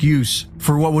emotional excuse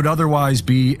for what would otherwise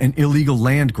be an illegal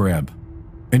land grab.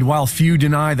 And while few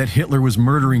deny that Hitler was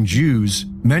murdering Jews,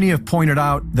 many have pointed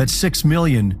out that 6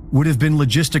 million would have been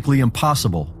logistically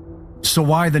impossible. So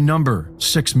why the number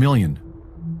 6 million?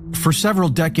 For several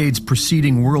decades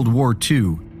preceding World War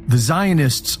II, the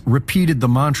Zionists repeated the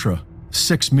mantra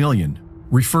 6 million,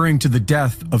 referring to the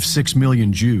death of 6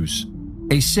 million Jews.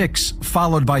 A 6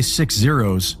 followed by 6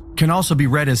 zeros can also be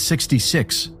read as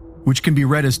 66, which can be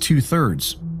read as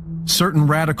 2/3. Certain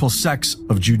radical sects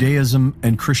of Judaism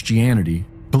and Christianity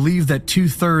believe that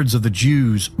 2/3 of the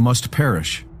Jews must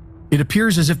perish. It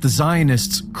appears as if the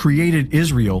Zionists created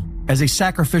Israel as a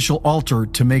sacrificial altar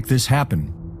to make this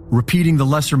happen, repeating the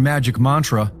lesser magic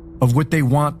mantra of what they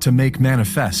want to make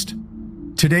manifest.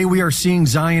 Today we are seeing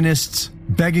Zionists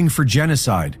begging for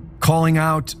genocide, calling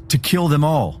out to kill them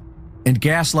all, and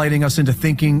gaslighting us into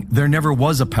thinking there never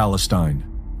was a Palestine,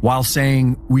 while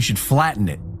saying we should flatten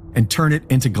it and turn it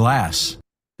into glass.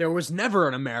 There was never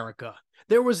an America.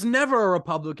 There was never a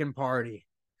Republican Party.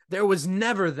 There was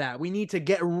never that. We need to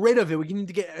get rid of it. We need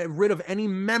to get rid of any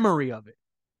memory of it.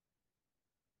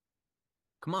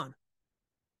 Come on.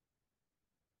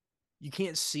 You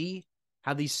can't see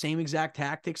how these same exact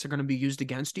tactics are going to be used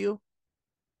against you?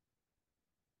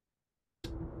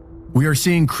 We are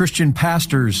seeing Christian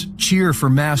pastors cheer for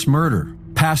mass murder,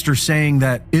 pastors saying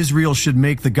that Israel should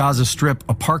make the Gaza Strip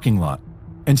a parking lot,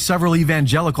 and several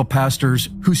evangelical pastors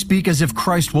who speak as if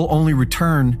Christ will only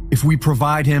return if we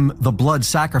provide him the blood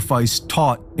sacrifice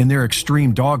taught in their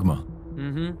extreme dogma.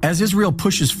 As Israel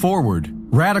pushes forward,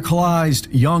 radicalized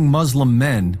young Muslim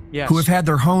men who have had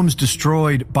their homes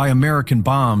destroyed by American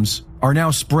bombs are now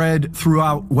spread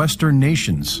throughout Western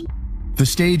nations. The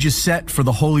stage is set for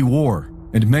the holy war,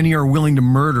 and many are willing to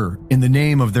murder in the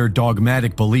name of their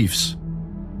dogmatic beliefs.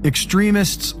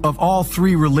 Extremists of all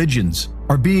three religions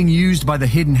are being used by the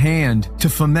hidden hand to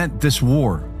foment this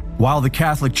war, while the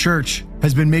Catholic Church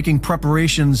has been making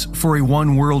preparations for a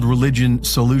one-world religion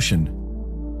solution.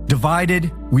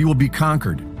 Divided, we will be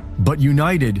conquered, but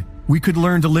united, we could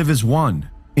learn to live as one,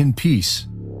 in peace.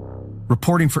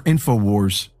 Reporting for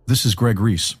InfoWars, this is Greg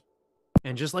Reese.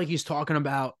 And just like he's talking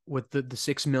about with the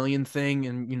 6 million thing,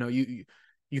 and you know,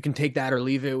 you can take that or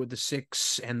leave it with the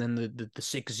 6 and then the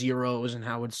 6 zeros and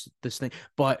how it's this thing,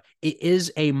 but it is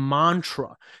a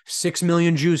mantra. 6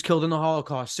 million Jews killed in the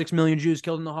Holocaust, 6 million Jews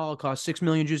killed in the Holocaust, 6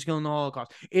 million Jews killed in the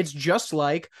Holocaust. It's just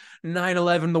like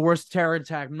 9/11, the worst terror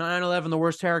attack, 9/11, the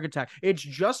worst terror attack. It's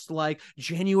just like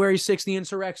January 6th, the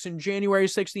insurrection, January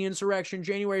 6th, the insurrection,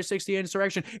 January 6th, the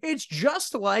insurrection. It's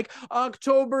just like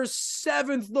October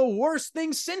 7th, the worst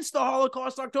thing since the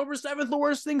Holocaust, October 7th, the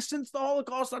worst thing since the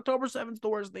Holocaust, October 7th, the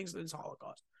worst things since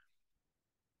Holocaust.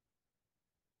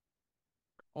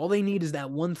 All they need is that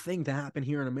one thing to happen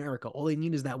here in America. All they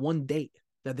need is that one date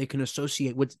that they can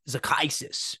associate with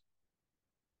Zakaisis.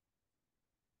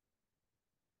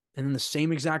 And then the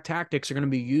same exact tactics are going to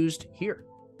be used here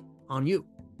on you.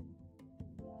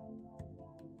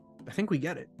 I think we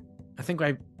get it. I think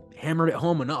I hammered it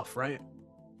home enough, right?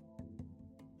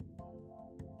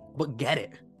 But get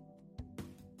it.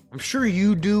 I'm sure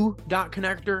you do, Dot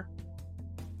Connector.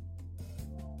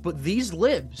 But these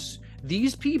libs,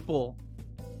 these people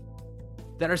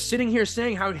that are sitting here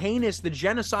saying how heinous the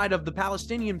genocide of the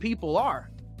Palestinian people are,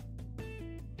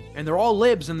 and they're all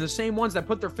libs and the same ones that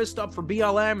put their fist up for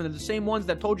BLM, and they're the same ones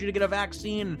that told you to get a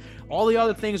vaccine and all the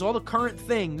other things, all the current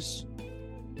things.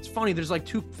 It's funny, there's like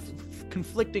two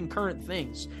conflicting current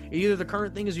things. Either the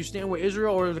current thing is you stand with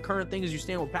Israel, or the current thing is you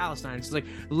stand with Palestine. It's like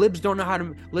libs don't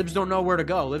know where to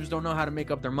go. Libs don't know how to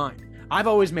make up their mind. I've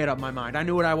always made up my mind. I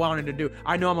knew what I wanted to do.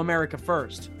 I know I'm America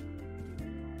first.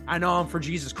 I know I'm for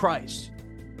Jesus Christ.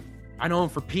 I know I'm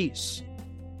for peace.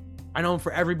 I know I'm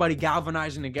for everybody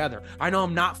galvanizing together. I know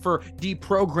I'm not for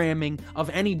deprogramming of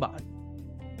anybody.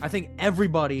 I think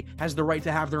everybody has the right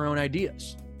to have their own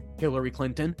ideas. Hillary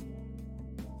Clinton.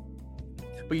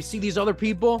 But you see these other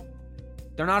people,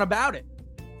 they're not about it.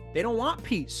 They don't want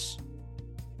peace.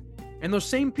 And those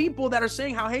same people that are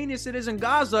saying how heinous it is in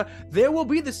Gaza, there will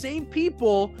be the same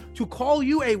people to call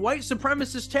you a white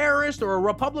supremacist terrorist or a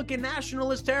Republican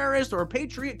nationalist terrorist or a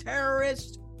patriot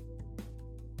terrorist.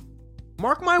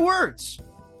 Mark my words.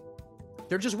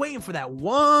 They're just waiting for that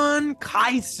one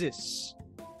crisis.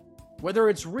 Whether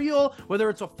it's real, whether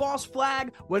it's a false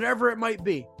flag, whatever it might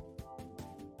be.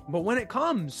 But when it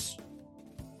comes,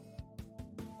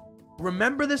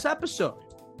 remember this episode.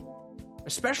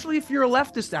 Especially if you're a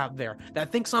leftist out there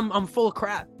that thinks I'm full of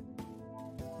crap.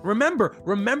 Remember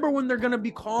when they're going to be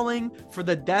calling for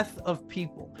the death of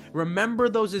people. Remember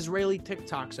those Israeli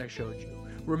TikToks I showed you.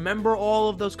 Remember all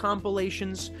of those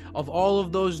compilations of all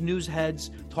of those news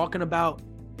heads talking about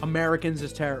Americans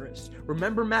as terrorists.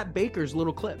 Remember Matt Baker's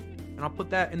little clip. And I'll put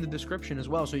that in the description as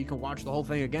well so you can watch the whole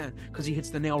thing again because he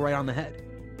hits the nail right on the head.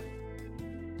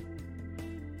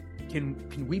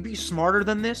 Can we be smarter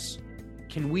than this?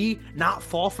 Can we not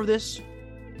fall for this?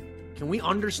 Can we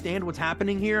understand what's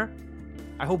happening here?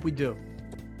 I hope we do.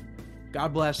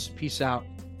 God bless. Peace out.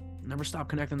 Never stop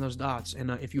connecting those dots.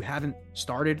 And if you haven't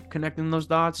started connecting those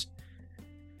dots,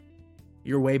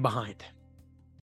 you're way behind.